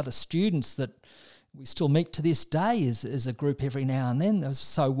colleagues, the other students that we still meet to this day as a group every now and then. That was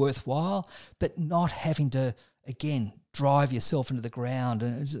so worthwhile, but not having to, again, drive yourself into the ground.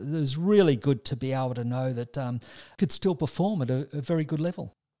 And it was really good to be able to know that could still perform at a very good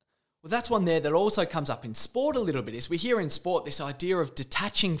level. Well, that's one there that also comes up in sport a little bit, is we hear in sport this idea of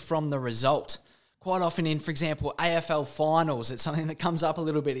detaching from the result. Quite often in, for example, AFL finals, it's something that comes up a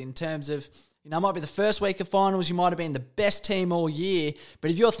little bit in terms of You know, it might be the first week of finals, you might have been the best team all year, but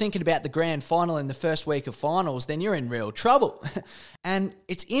if you're thinking about the grand final in the first week of finals, then you're in real trouble. And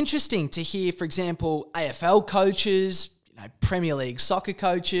it's interesting to hear, for example, AFL coaches, Premier League soccer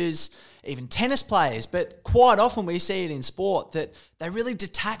coaches, even tennis players, but quite often we see it in sport that they really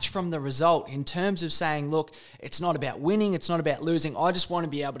detach from the result in terms of saying, look, it's not about winning, it's not about losing, I just want to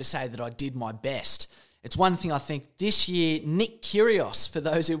be able to say that I did my best. It's one thing I think this year, Nick Kyrgios, for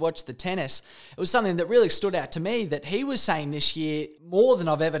those who watch the tennis, it was something that really stood out to me that he was saying this year more than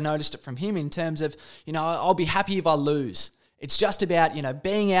I've ever noticed it from him in terms of, I'll be happy if I lose. It's just about,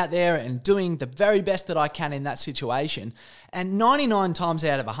 being out there and doing the very best that I can in that situation. And 99 times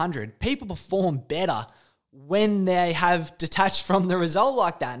out of 100, people perform better when they have detached from the result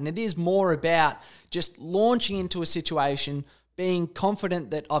like that. And it is more about just launching into a situation, being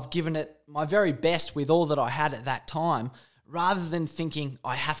confident that I've given it my very best with all that I had at that time, rather than thinking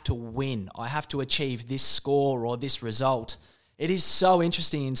I have to win, I have to achieve this score or this result. It is so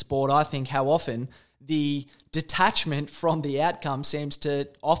interesting in sport, I think, how often the detachment from the outcome seems to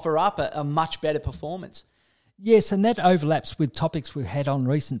offer up a much better performance. Yes, and that overlaps with topics we've had on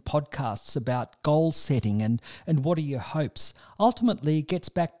recent podcasts about goal setting and what are your hopes. Ultimately, it gets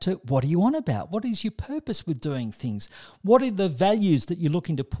back to what are you on about? What is your purpose with doing things? What are the values that you're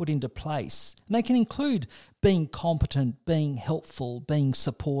looking to put into place? And they can include being competent, being helpful, being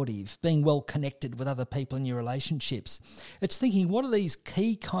supportive, being well connected with other people in your relationships. It's thinking, what are these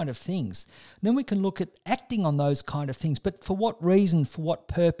key kind of things? And then we can look at acting on those kind of things, but for what reason, for what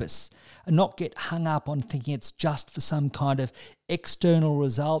purpose, and not get hung up on thinking it's just for some kind of external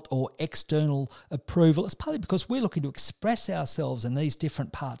result or external approval. It's partly because we're looking to express ourselves in these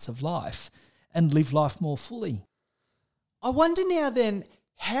different parts of life and live life more fully. I wonder now then,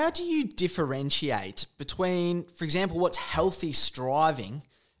 how do you differentiate between, for example, what's healthy striving?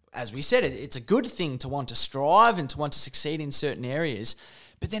 As we said, it's a good thing to want to strive and to want to succeed in certain areas.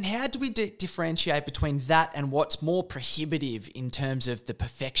 But then how do we differentiate between that and what's more prohibitive in terms of the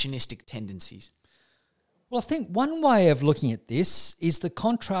perfectionistic tendencies? Well, I think one way of looking at this is the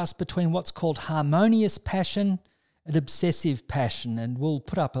contrast between what's called harmonious passion and obsessive passion. And we'll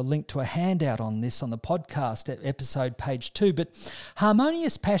put up a link to a handout on this on the podcast at episode page 2. But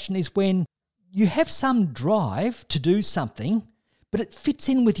harmonious passion is when you have some drive to do something, but it fits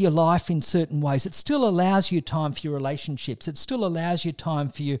in with your life in certain ways. It still allows you time for your relationships. It still allows you time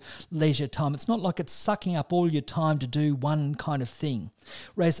for your leisure time. It's not like it's sucking up all your time to do one kind of thing.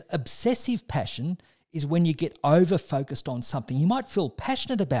 Whereas obsessive passion is when you get over-focused on something. You might feel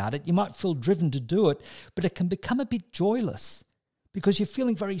passionate about it, you might feel driven to do it, but it can become a bit joyless because you're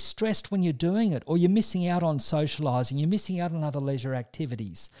feeling very stressed when you're doing it, or you're missing out on socialising, you're missing out on other leisure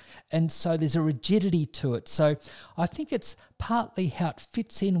activities. And so there's a rigidity to it. So I think it's partly how it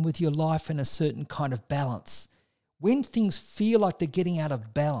fits in with your life in a certain kind of balance. When things feel like they're getting out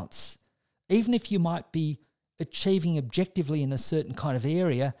of balance, even if you might be achieving objectively in a certain kind of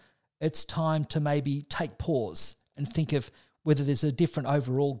area, it's time to maybe take pause and think of whether there's a different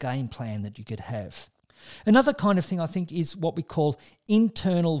overall game plan that you could have. Another kind of thing I think is what we call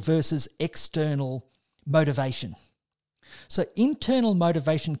internal versus external motivation. So internal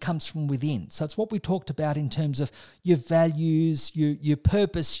motivation comes from within. So it's what we talked about in terms of your values, your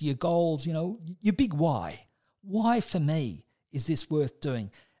purpose, your goals, your big why. Why for me is this worth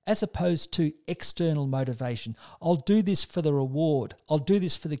doing? As opposed to external motivation. I'll do this for the reward. I'll do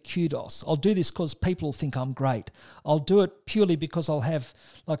this for the kudos. I'll do this because people will think I'm great. I'll do it purely because I'll have,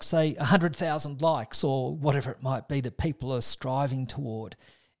 like, say, 100,000 likes or whatever it might be that people are striving toward.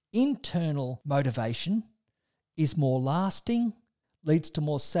 Internal motivation is more lasting, leads to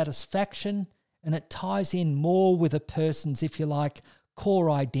more satisfaction, and it ties in more with a person's, if you like,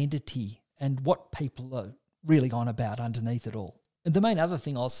 core identity and what people are really on about underneath it all. And the main other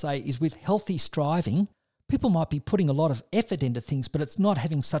thing I'll say is with healthy striving, people might be putting a lot of effort into things, but it's not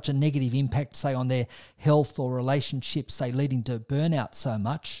having such a negative impact, say, on their health or relationships, say, leading to burnout so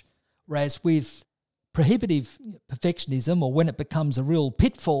much. Whereas with prohibitive perfectionism, or when it becomes a real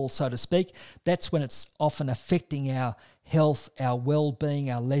pitfall, so to speak, that's when it's often affecting our health, our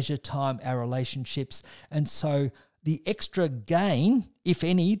well-being, our leisure time, our relationships. And so the extra gain, if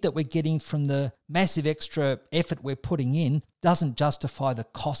any, that we're getting from the massive extra effort we're putting in doesn't justify the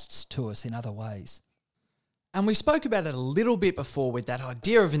costs to us in other ways. And we spoke about it a little bit before with that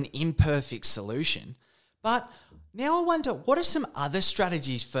idea of an imperfect solution. But now I wonder, what are some other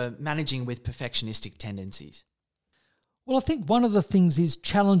strategies for managing with perfectionistic tendencies? Well, I think one of the things is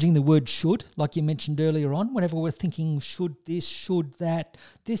challenging the word should, like you mentioned earlier on, whenever we're thinking should this, should that,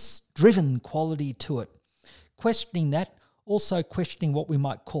 this driven quality to it. Questioning that, also questioning what we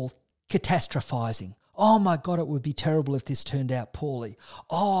might call catastrophizing. Oh my God, it would be terrible if this turned out poorly.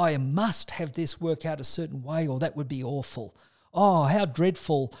 Oh, I must have this work out a certain way or that would be awful. Oh, how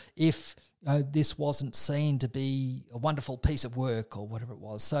dreadful if this wasn't seen to be a wonderful piece of work or whatever it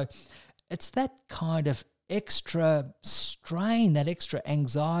was. So it's that kind of extra strain, that extra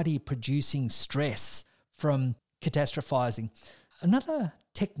anxiety producing stress from catastrophizing. Another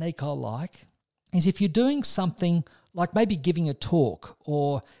technique I like is if you're doing something like maybe giving a talk,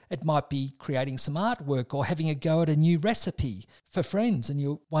 or it might be creating some artwork or having a go at a new recipe for friends and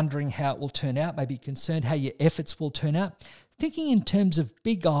you're wondering how it will turn out, maybe concerned how your efforts will turn out, thinking in terms of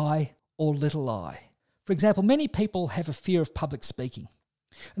big I or little I. For example, many people have a fear of public speaking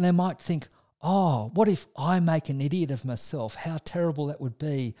and they might think, oh, what if I make an idiot of myself? How terrible that would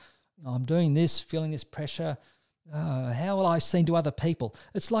be. I'm doing this, feeling this pressure. How will I seem to other people?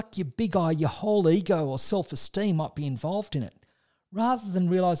 It's like your big I, your whole ego or self-esteem might be involved in it, rather than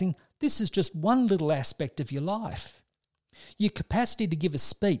realising this is just one little aspect of your life. Your capacity to give a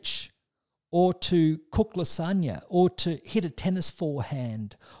speech or to cook lasagna or to hit a tennis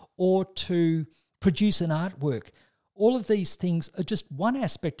forehand or to produce an artwork, all of these things are just one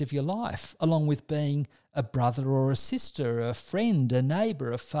aspect of your life, along with being a brother or a sister, a friend, a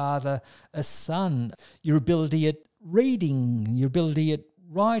neighbour, a father, a son, your ability at reading, your ability at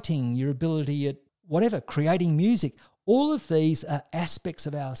writing, your ability at whatever, creating music. All of these are aspects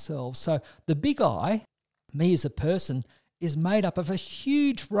of ourselves. So the big I, me as a person, is made up of a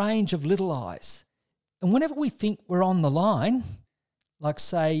huge range of little I's. And whenever we think we're on the line, like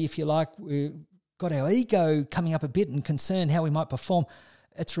say, if you like, we've got our ego coming up a bit and concerned how we might perform,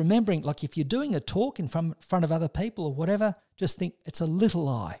 it's remembering, like if you're doing a talk in front of other people or whatever, just think it's a little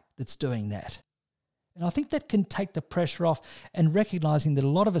I that's doing that. And I think that can take the pressure off and recognising that a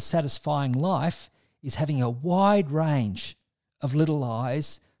lot of a satisfying life is having a wide range of little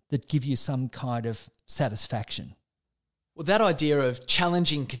I's that give you some kind of satisfaction. Well, that idea of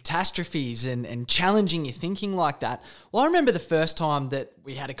challenging catastrophes and challenging your thinking like that, well, I remember the first time that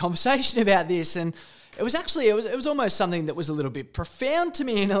we had a conversation about this, and it was almost something that was a little bit profound to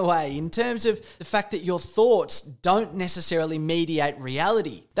me in a way, in terms of the fact that your thoughts don't necessarily mediate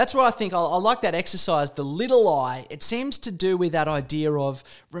reality. That's where I think I like that exercise, the little I. It seems to do with that idea of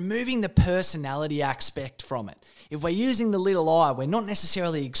removing the personality aspect from it. If we're using the little I, we're not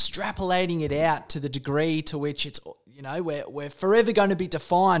necessarily extrapolating it out to the degree to which it's, we're forever going to be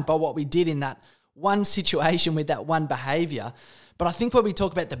defined by what we did in that one situation with that one behaviour. But I think when we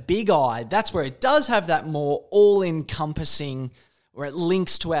talk about the big I, that's where it does have that more all-encompassing, where it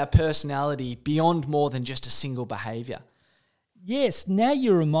links to our personality beyond more than just a single behaviour. Yes, now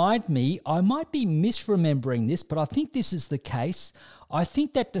you remind me, I might be misremembering this, but I think this is the case. I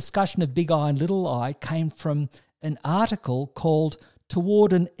think that discussion of big I and little I came from an article called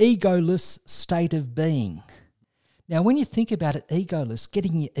Toward an Egoless State of Being. Now, when you think about it, egoless,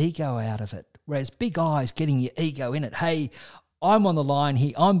 getting your ego out of it, whereas big I is getting your ego in it. Hey, I'm on the line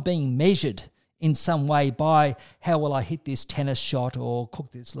here. I'm being measured in some way by how will I hit this tennis shot or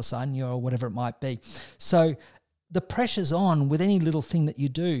cook this lasagna or whatever it might be. So the pressure's on with any little thing that you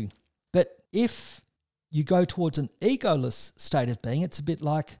do. But if you go towards an egoless state of being, it's a bit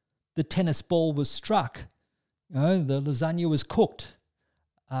like the tennis ball was struck, the lasagna was cooked,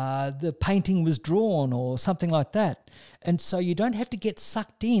 the painting was drawn or something like that. And so you don't have to get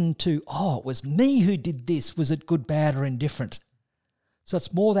sucked into, it was me who did this. Was it good, bad or indifferent? So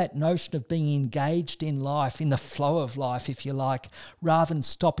it's more that notion of being engaged in life, in the flow of life, if you like, rather than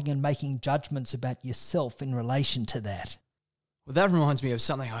stopping and making judgments about yourself in relation to that. Well, that reminds me of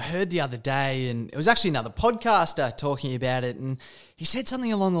something I heard the other day, and it was actually another podcaster talking about it, and he said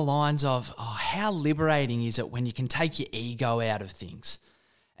something along the lines of, how liberating is it when you can take your ego out of things?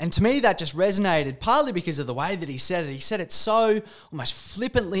 And to me, that just resonated, partly because of the way that he said it. He said it so almost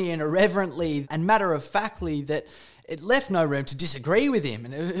flippantly and irreverently and matter-of-factly that it left no room to disagree with him.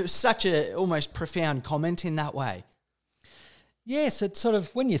 And it was such a almost profound comment in that way. Yes, it's sort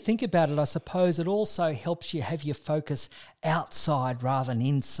of, when you think about it, I suppose it also helps you have your focus outside rather than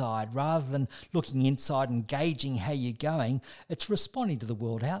inside. Rather than looking inside and gauging how you're going, it's responding to the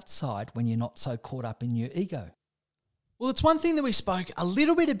world outside when you're not so caught up in your ego. Well, it's one thing that we spoke a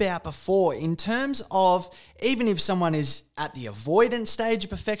little bit about before in terms of even if someone is at the avoidant stage of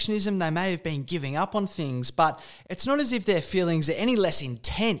perfectionism, they may have been giving up on things, but it's not as if their feelings are any less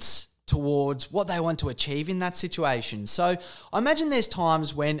intense towards what they want to achieve in that situation. So I imagine there's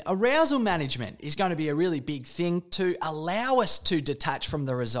times when arousal management is going to be a really big thing to allow us to detach from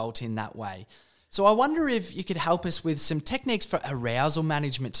the result in that way. So I wonder if you could help us with some techniques for arousal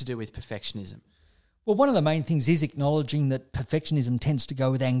management to do with perfectionism. Well, one of the main things is acknowledging that perfectionism tends to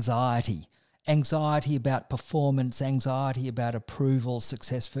go with anxiety. Anxiety about performance, anxiety about approval,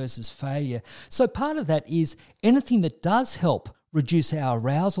 success versus failure. So part of that is anything that does help reduce our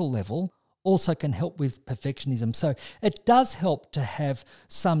arousal level also can help with perfectionism. So it does help to have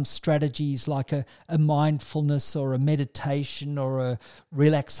some strategies like a mindfulness or a meditation or a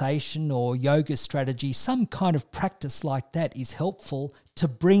relaxation or yoga strategy. Some kind of practice like that is helpful to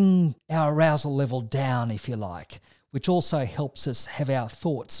bring our arousal level down, if you like, which also helps us have our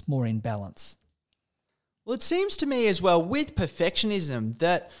thoughts more in balance. Well, it seems to me as well with perfectionism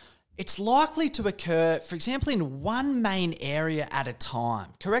that it's likely to occur, for example, in one main area at a time.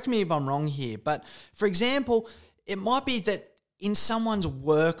 Correct me if I'm wrong here, but for example, it might be that in someone's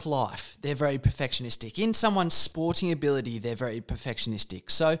work life, they're very perfectionistic. In someone's sporting ability, they're very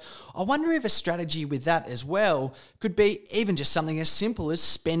perfectionistic. So I wonder if a strategy with that as well could be even just something as simple as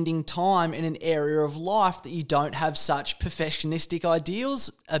spending time in an area of life that you don't have such perfectionistic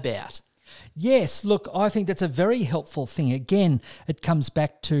ideals about. Yes, look, I think that's a very helpful thing. Again, it comes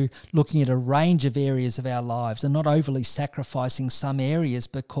back to looking at a range of areas of our lives and not overly sacrificing some areas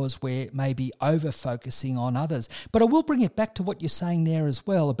because we're maybe over-focusing on others. But I will bring it back to what you're saying there as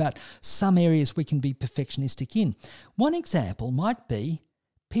well about some areas we can be perfectionistic in. One example might be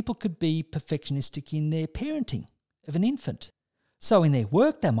people could be perfectionistic in their parenting of an infant. So in their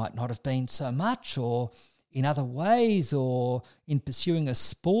work, they might not have been so much, or in other ways, or in pursuing a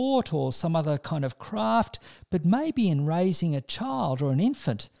sport or some other kind of craft, but maybe in raising a child or an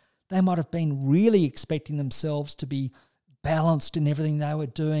infant, they might have been really expecting themselves to be balanced in everything they were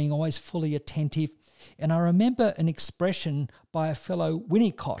doing, always fully attentive. And I remember an expression by a fellow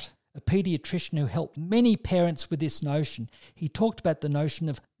Winnicott, a paediatrician who helped many parents with this notion. He talked about the notion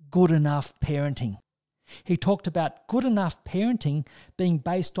of good enough parenting. He talked about good enough parenting being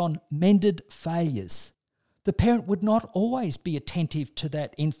based on mended failures. The parent would not always be attentive to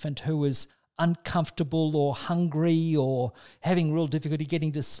that infant who was uncomfortable or hungry or having real difficulty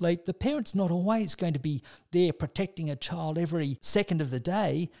getting to sleep. The parent's not always going to be there protecting a child every second of the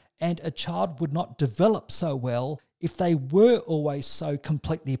day, and a child would not develop so well if they were always so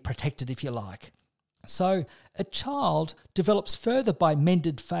completely protected, if you like. So a child develops further by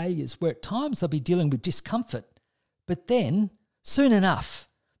mended failures, where at times they'll be dealing with discomfort, but then soon enough,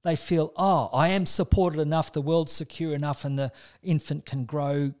 they feel, I am supported enough, the world's secure enough, and the infant can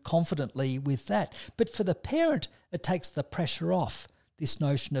grow confidently with that. But for the parent, it takes the pressure off, this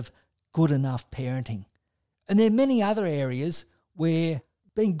notion of good enough parenting. And there are many other areas where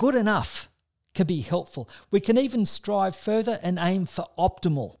being good enough can be helpful. We can even strive further and aim for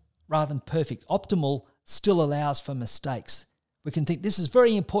optimal rather than perfect. Optimal still allows for mistakes. We can think this is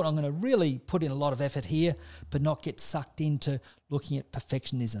very important, I'm going to really put in a lot of effort here, but not get sucked into looking at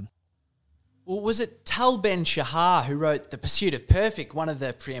perfectionism. Well, was it Tal Ben-Shahar who wrote The Pursuit of Perfect, one of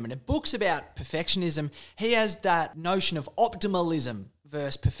the preeminent books about perfectionism? He has that notion of optimalism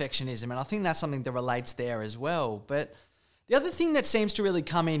versus perfectionism, and I think that's something that relates there as well. But the other thing that seems to really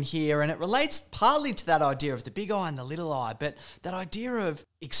come in here, and it relates partly to that idea of the big I and the little I, but that idea of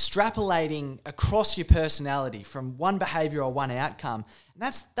extrapolating across your personality from one behaviour or one outcome, and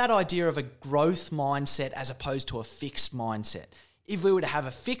that's that idea of a growth mindset as opposed to a fixed mindset. If we were to have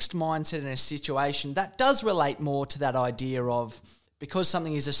a fixed mindset in a situation, that does relate more to that idea of because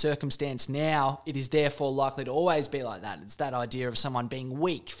something is a circumstance now, it is therefore likely to always be like that. It's that idea of someone being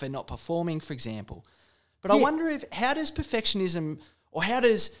weak for not performing, for example. But I wonder how does perfectionism, or how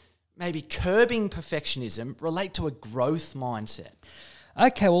does maybe curbing perfectionism relate to a growth mindset?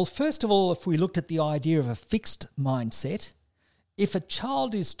 Okay, well, first of all, if we looked at the idea of a fixed mindset, if a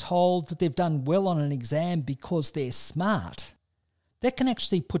child is told that they've done well on an exam because they're smart, that can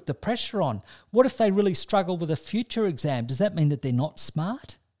actually put the pressure on. What if they really struggle with a future exam? Does that mean that they're not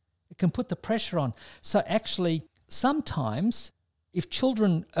smart? It can put the pressure on. So actually, sometimes if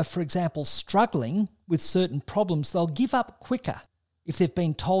children are, for example, struggling with certain problems, they'll give up quicker if they've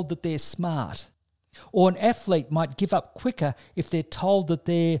been told that they're smart. Or an athlete might give up quicker if they're told that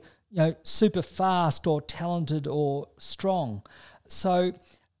they're super fast or talented or strong. So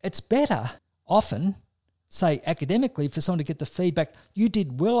it's better often, say academically, for someone to get the feedback, you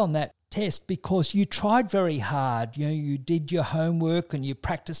did well on that test because you tried very hard. You did your homework and you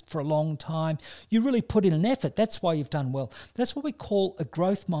practiced for a long time. You really put in an effort. That's why you've done well. That's what we call a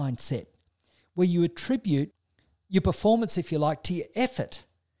growth mindset, where you attribute your performance, if you like, to your effort.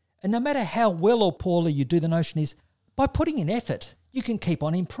 And no matter how well or poorly you do, the notion is by putting in effort, you can keep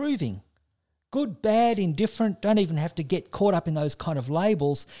on improving. Good, bad, indifferent, don't even have to get caught up in those kind of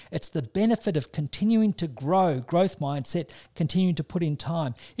labels. It's the benefit of continuing to grow, growth mindset, continuing to put in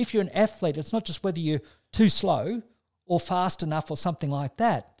time. If you're an athlete, it's not just whether you're too slow or fast enough or something like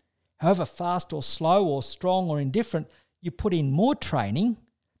that. However fast or slow or strong or indifferent, you put in more training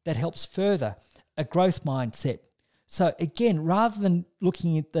that helps further a growth mindset. So again, rather than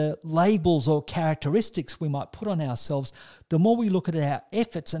looking at the labels or characteristics we might put on ourselves, the more we look at our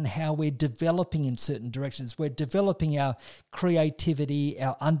efforts and how we're developing in certain directions, we're developing our creativity,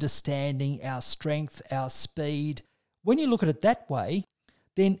 our understanding, our strength, our speed. When you look at it that way,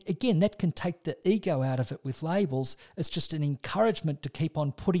 then again, that can take the ego out of it with labels. It's just an encouragement to keep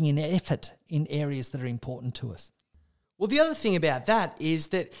on putting in effort in areas that are important to us. Well, the other thing about that is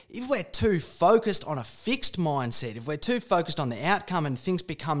that if we're too focused on a fixed mindset, if we're too focused on the outcome and things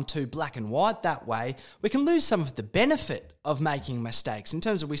become too black and white that way, we can lose some of the benefit of making mistakes. In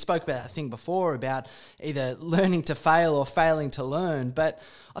terms of, we spoke about that thing before about either learning to fail or failing to learn, but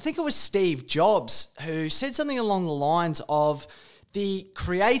I think it was Steve Jobs who said something along the lines of, the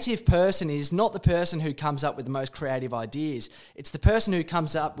creative person is not the person who comes up with the most creative ideas. It's the person who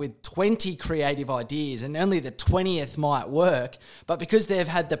comes up with 20 creative ideas and only the 20th might work. But because they've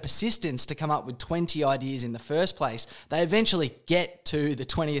had the persistence to come up with 20 ideas in the first place, they eventually get to the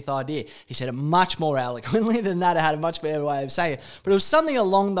 20th idea. He said it much more eloquently than that. I had a much better way of saying it. But it was something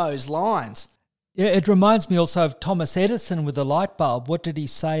along those lines. Yeah, it reminds me also of Thomas Edison with the light bulb. What did he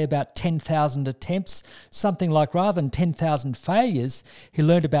say about 10,000 attempts? Something like rather than 10,000 failures, he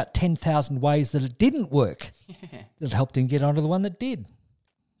learned about 10,000 ways that it didn't work. Yeah. That helped him get onto the one that did.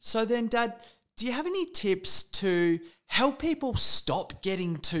 So then, Dad, do you have any tips to help people stop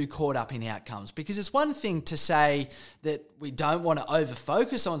getting too caught up in outcomes? Because it's one thing to say that we don't want to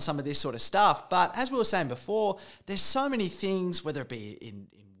over-focus on some of this sort of stuff, but as we were saying before, there's so many things, whether it be in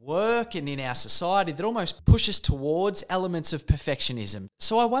work and in our society, that almost push us towards elements of perfectionism.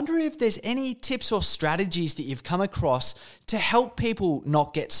 So I wonder if there's any tips or strategies that you've come across to help people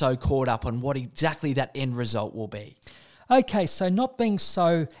not get so caught up on what exactly that end result will be. Okay, so not being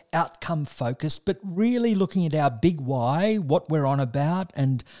so outcome focused, but really looking at our big why, what we're on about,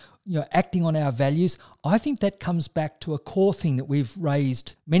 and acting on our values. I think that comes back to a core thing that we've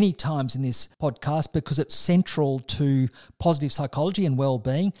raised many times in this podcast because it's central to positive psychology and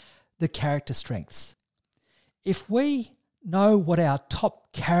well-being, the character strengths. If we know what our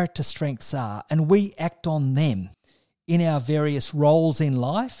top character strengths are and we act on them in our various roles in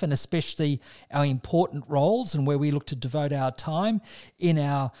life, and especially our important roles and where we look to devote our time in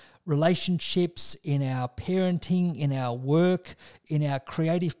our relationships, in our parenting, in our work, in our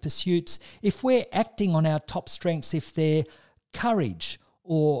creative pursuits, if we're acting on our top strengths, if they're courage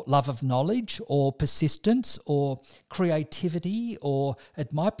or love of knowledge or persistence or creativity, or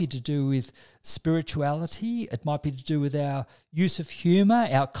it might be to do with spirituality, it might be to do with our use of humour,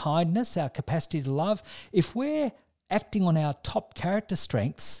 our kindness, our capacity to love, if we're acting on our top character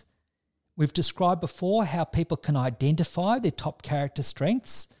strengths, we've described before how people can identify their top character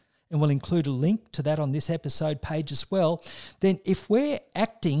strengths, and we'll include a link to that on this episode page as well, then if we're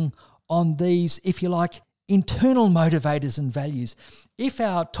acting on these, if you like, internal motivators and values, if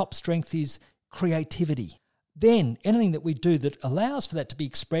our top strength is creativity, then anything that we do that allows for that to be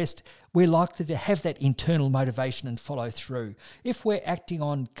expressed, we're likely to have that internal motivation and follow through. If we're acting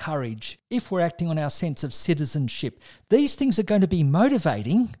on courage, if we're acting on our sense of citizenship, these things are going to be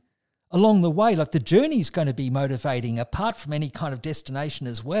motivating along the way, like the journey is going to be motivating apart from any kind of destination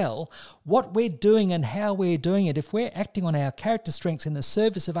as well. What we're doing and how we're doing it, if we're acting on our character strengths in the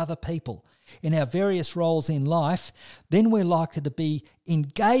service of other people, in our various roles in life, then we're likely to be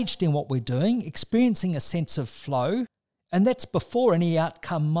engaged in what we're doing, experiencing a sense of flow, and that's before any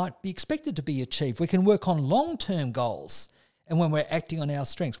outcome might be expected to be achieved. We can work on long-term goals. And when we're acting on our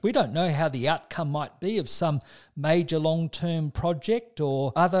strengths, we don't know how the outcome might be of some major long-term project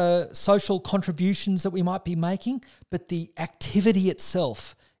or other social contributions that we might be making, but the activity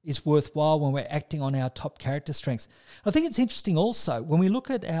itself is worthwhile when we're acting on our top character strengths. I think it's interesting also, when we look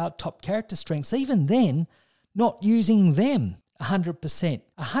at our top character strengths, even then, not using them 100%.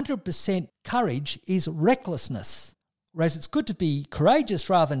 100% courage is recklessness, whereas it's good to be courageous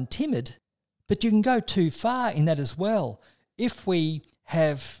rather than timid, but you can go too far in that as well. If we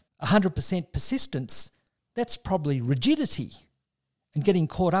have 100% persistence, that's probably rigidity and getting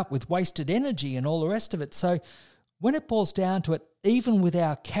caught up with wasted energy and all the rest of it. So when it boils down to it, even with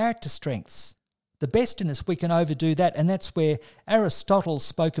our character strengths, the best in us, we can overdo that. And that's where Aristotle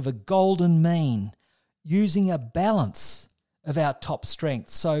spoke of a golden mean, using a balance of our top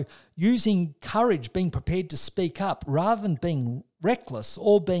strengths. So using courage, being prepared to speak up rather than being reckless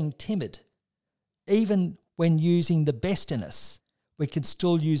or being timid. even when using the best in us, we can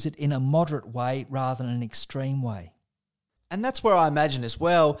still use it in a moderate way rather than an extreme way. And that's where I imagine as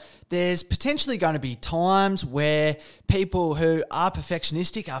well, there's potentially going to be times where people who are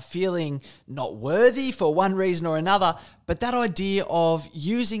perfectionistic are feeling not worthy for one reason or another, but that idea of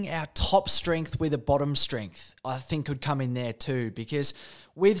using our top strength with a bottom strength, I think could come in there too, because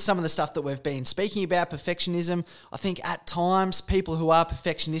with some of the stuff that we've been speaking about, perfectionism, I think at times people who are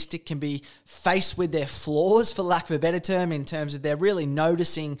perfectionistic can be faced with their flaws, for lack of a better term, in terms of they're really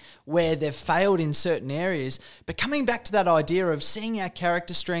noticing where they've failed in certain areas. But coming back to that idea of seeing our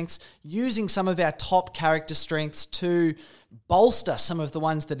character strengths, using some of our top character strengths to bolster some of the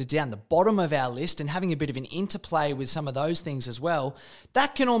ones that are down the bottom of our list and having a bit of an interplay with some of those things as well,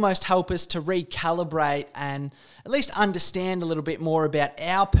 that can almost help us to recalibrate and at least understand a little bit more about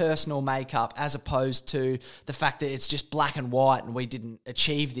our personal makeup, as opposed to the fact that it's just black and white and we didn't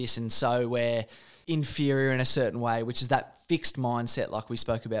achieve this and so we're inferior in a certain way, which is that fixed mindset like we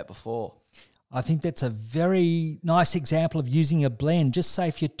spoke about before. I think that's a very nice example of using a blend. Just say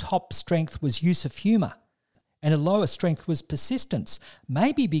if your top strength was use of humour and a lower strength was persistence,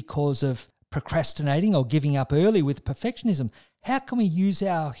 maybe because of procrastinating or giving up early with perfectionism, how can we use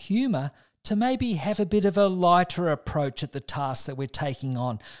our humour to maybe have a bit of a lighter approach at the task that we're taking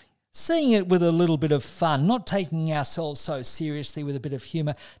on? Seeing it with a little bit of fun, not taking ourselves so seriously, with a bit of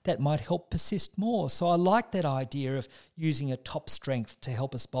humour, that might help persist more. So I like that idea of using a top strength to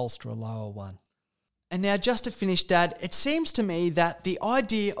help us bolster a lower one. And now, just to finish, Dad, it seems to me that the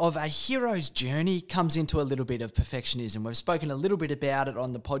idea of a hero's journey comes into a little bit of perfectionism. We've spoken a little bit about it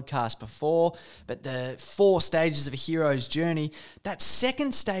on the podcast before, but the 4 stages of a hero's journey, that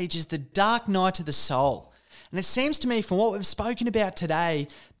second stage is the dark night of the soul. And it seems to me from what we've spoken about today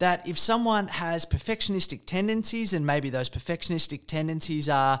that if someone has perfectionistic tendencies and maybe those perfectionistic tendencies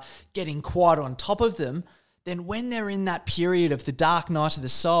are getting quite on top of them, then when they're in that period of the dark night of the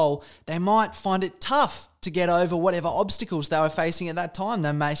soul, they might find it tough to get over whatever obstacles they were facing at that time.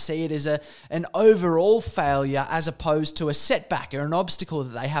 They may see it as an overall failure as opposed to a setback or an obstacle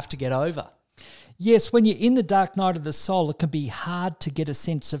that they have to get over. Yes, when you're in the dark night of the soul, it can be hard to get a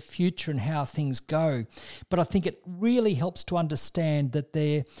sense of future and how things go. But I think it really helps to understand that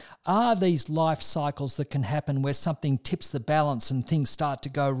there are these life cycles that can happen where something tips the balance and things start to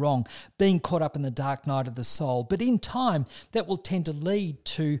go wrong, being caught up in the dark night of the soul. But in time, that will tend to lead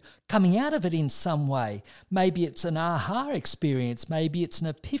to coming out of it in some way. Maybe it's an aha experience, maybe it's an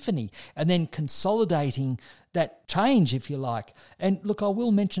epiphany, and then consolidating that change, if you like. And look, I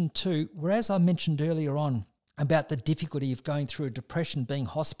will mention too, whereas I mentioned earlier on about the difficulty of going through a depression, being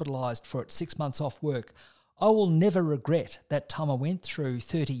hospitalised for it, 6 months off work, I will never regret that time I went through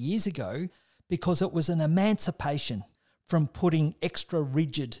 30 years ago, because it was an emancipation from putting extra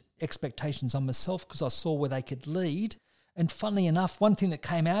rigid expectations on myself, because I saw where they could lead. And funnily enough, one thing that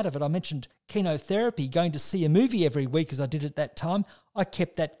came out of it, I mentioned kinotherapy, going to see a movie every week as I did at that time. I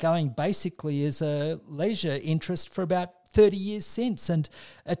kept that going basically as a leisure interest for about 30 years since. And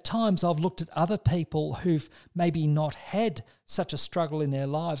at times I've looked at other people who've maybe not had such a struggle in their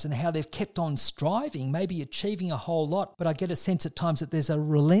lives and how they've kept on striving, maybe achieving a whole lot. But I get a sense at times that there's a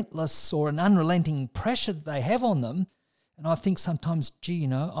relentless or an unrelenting pressure that they have on them. And I think sometimes,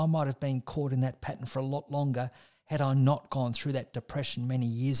 I might have been caught in that pattern for a lot longer had I not gone through that depression many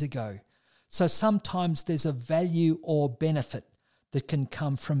years ago. So sometimes there's a value or benefit that can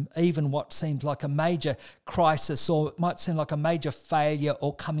come from even what seems like a major crisis, or it might seem like a major failure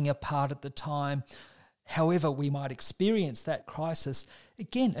or coming apart at the time. However we might experience that crisis,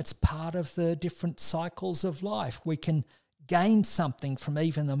 again, it's part of the different cycles of life. We can gain something from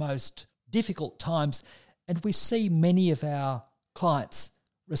even the most difficult times, and we see many of our clients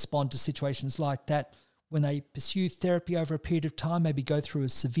respond to situations like that. When they pursue therapy over a period of time, maybe go through a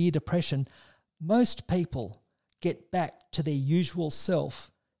severe depression, most people get back to their usual self,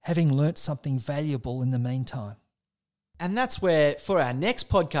 having learnt something valuable in the meantime. And that's where, for our next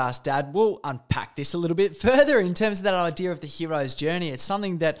podcast, Dad, we'll unpack this a little bit further in terms of that idea of the hero's journey. It's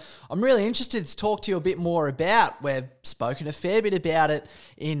something that I'm really interested to talk to you a bit more about. We've spoken a fair bit about it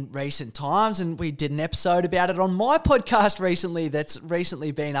in recent times, and we did an episode about it on my podcast recently that's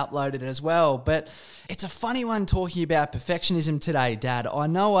recently been uploaded as well. But it's a funny one talking about perfectionism today, Dad. I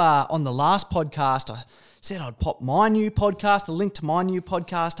know on the last podcast, I said I'd pop my new podcast, the link to my new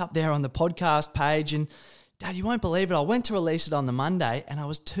podcast up there on the podcast page, and Dad, you won't believe it. I went to release it on the Monday and I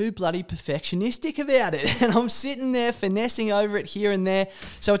was too bloody perfectionistic about it. And I'm sitting there finessing over it here and there.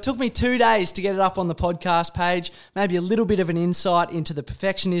 So it took me 2 days to get it up on the podcast page. Maybe a little bit of an insight into the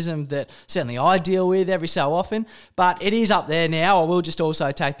perfectionism that certainly I deal with every so often. But it is up there now. I will just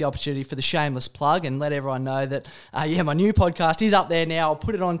also take the opportunity for the shameless plug and let everyone know that, my new podcast is up there now. I'll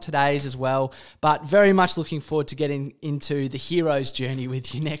put it on today's as well. But very much looking forward to getting into the hero's journey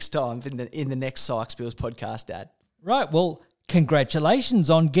with you next time in the next Sykes Bills podcast. Dad. Right, well, congratulations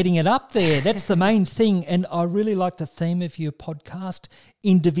on getting it up there. That's the main thing, and I really like the theme of your podcast,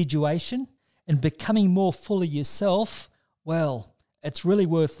 individuation and becoming more fully yourself. Well, it's really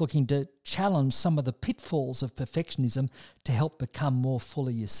worth looking to challenge some of the pitfalls of perfectionism to help become more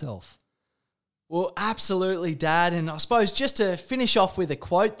fully yourself. Well, absolutely, Dad. And I suppose just to finish off with a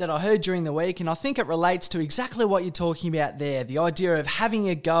quote that I heard during the week, and I think it relates to exactly what you're talking about there, the idea of having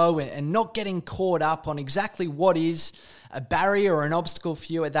a go and not getting caught up on exactly what is a barrier or an obstacle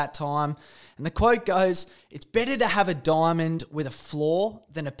for you at that time. And the quote goes, "It's better to have a diamond with a flaw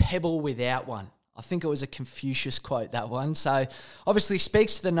than a pebble without one." I think it was a Confucius quote, that one. So obviously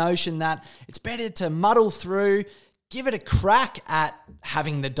speaks to the notion that it's better to muddle through, give it a crack at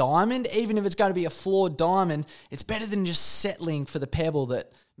having the diamond, even if it's going to be a flawed diamond. It's better than just settling for the pebble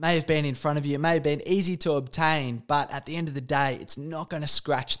that may have been in front of you. It may have been easy to obtain, but at the end of the day, it's not going to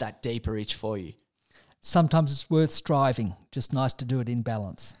scratch that deeper itch for you. Sometimes it's worth striving. Just nice to do it in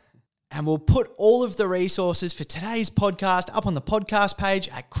balance. And we'll put all of the resources for today's podcast up on the podcast page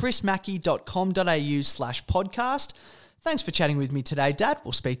at chrismackey.com.au/podcast. Thanks for chatting with me today, Dad.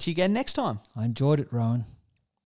 We'll speak to you again next time. I enjoyed it, Rowan.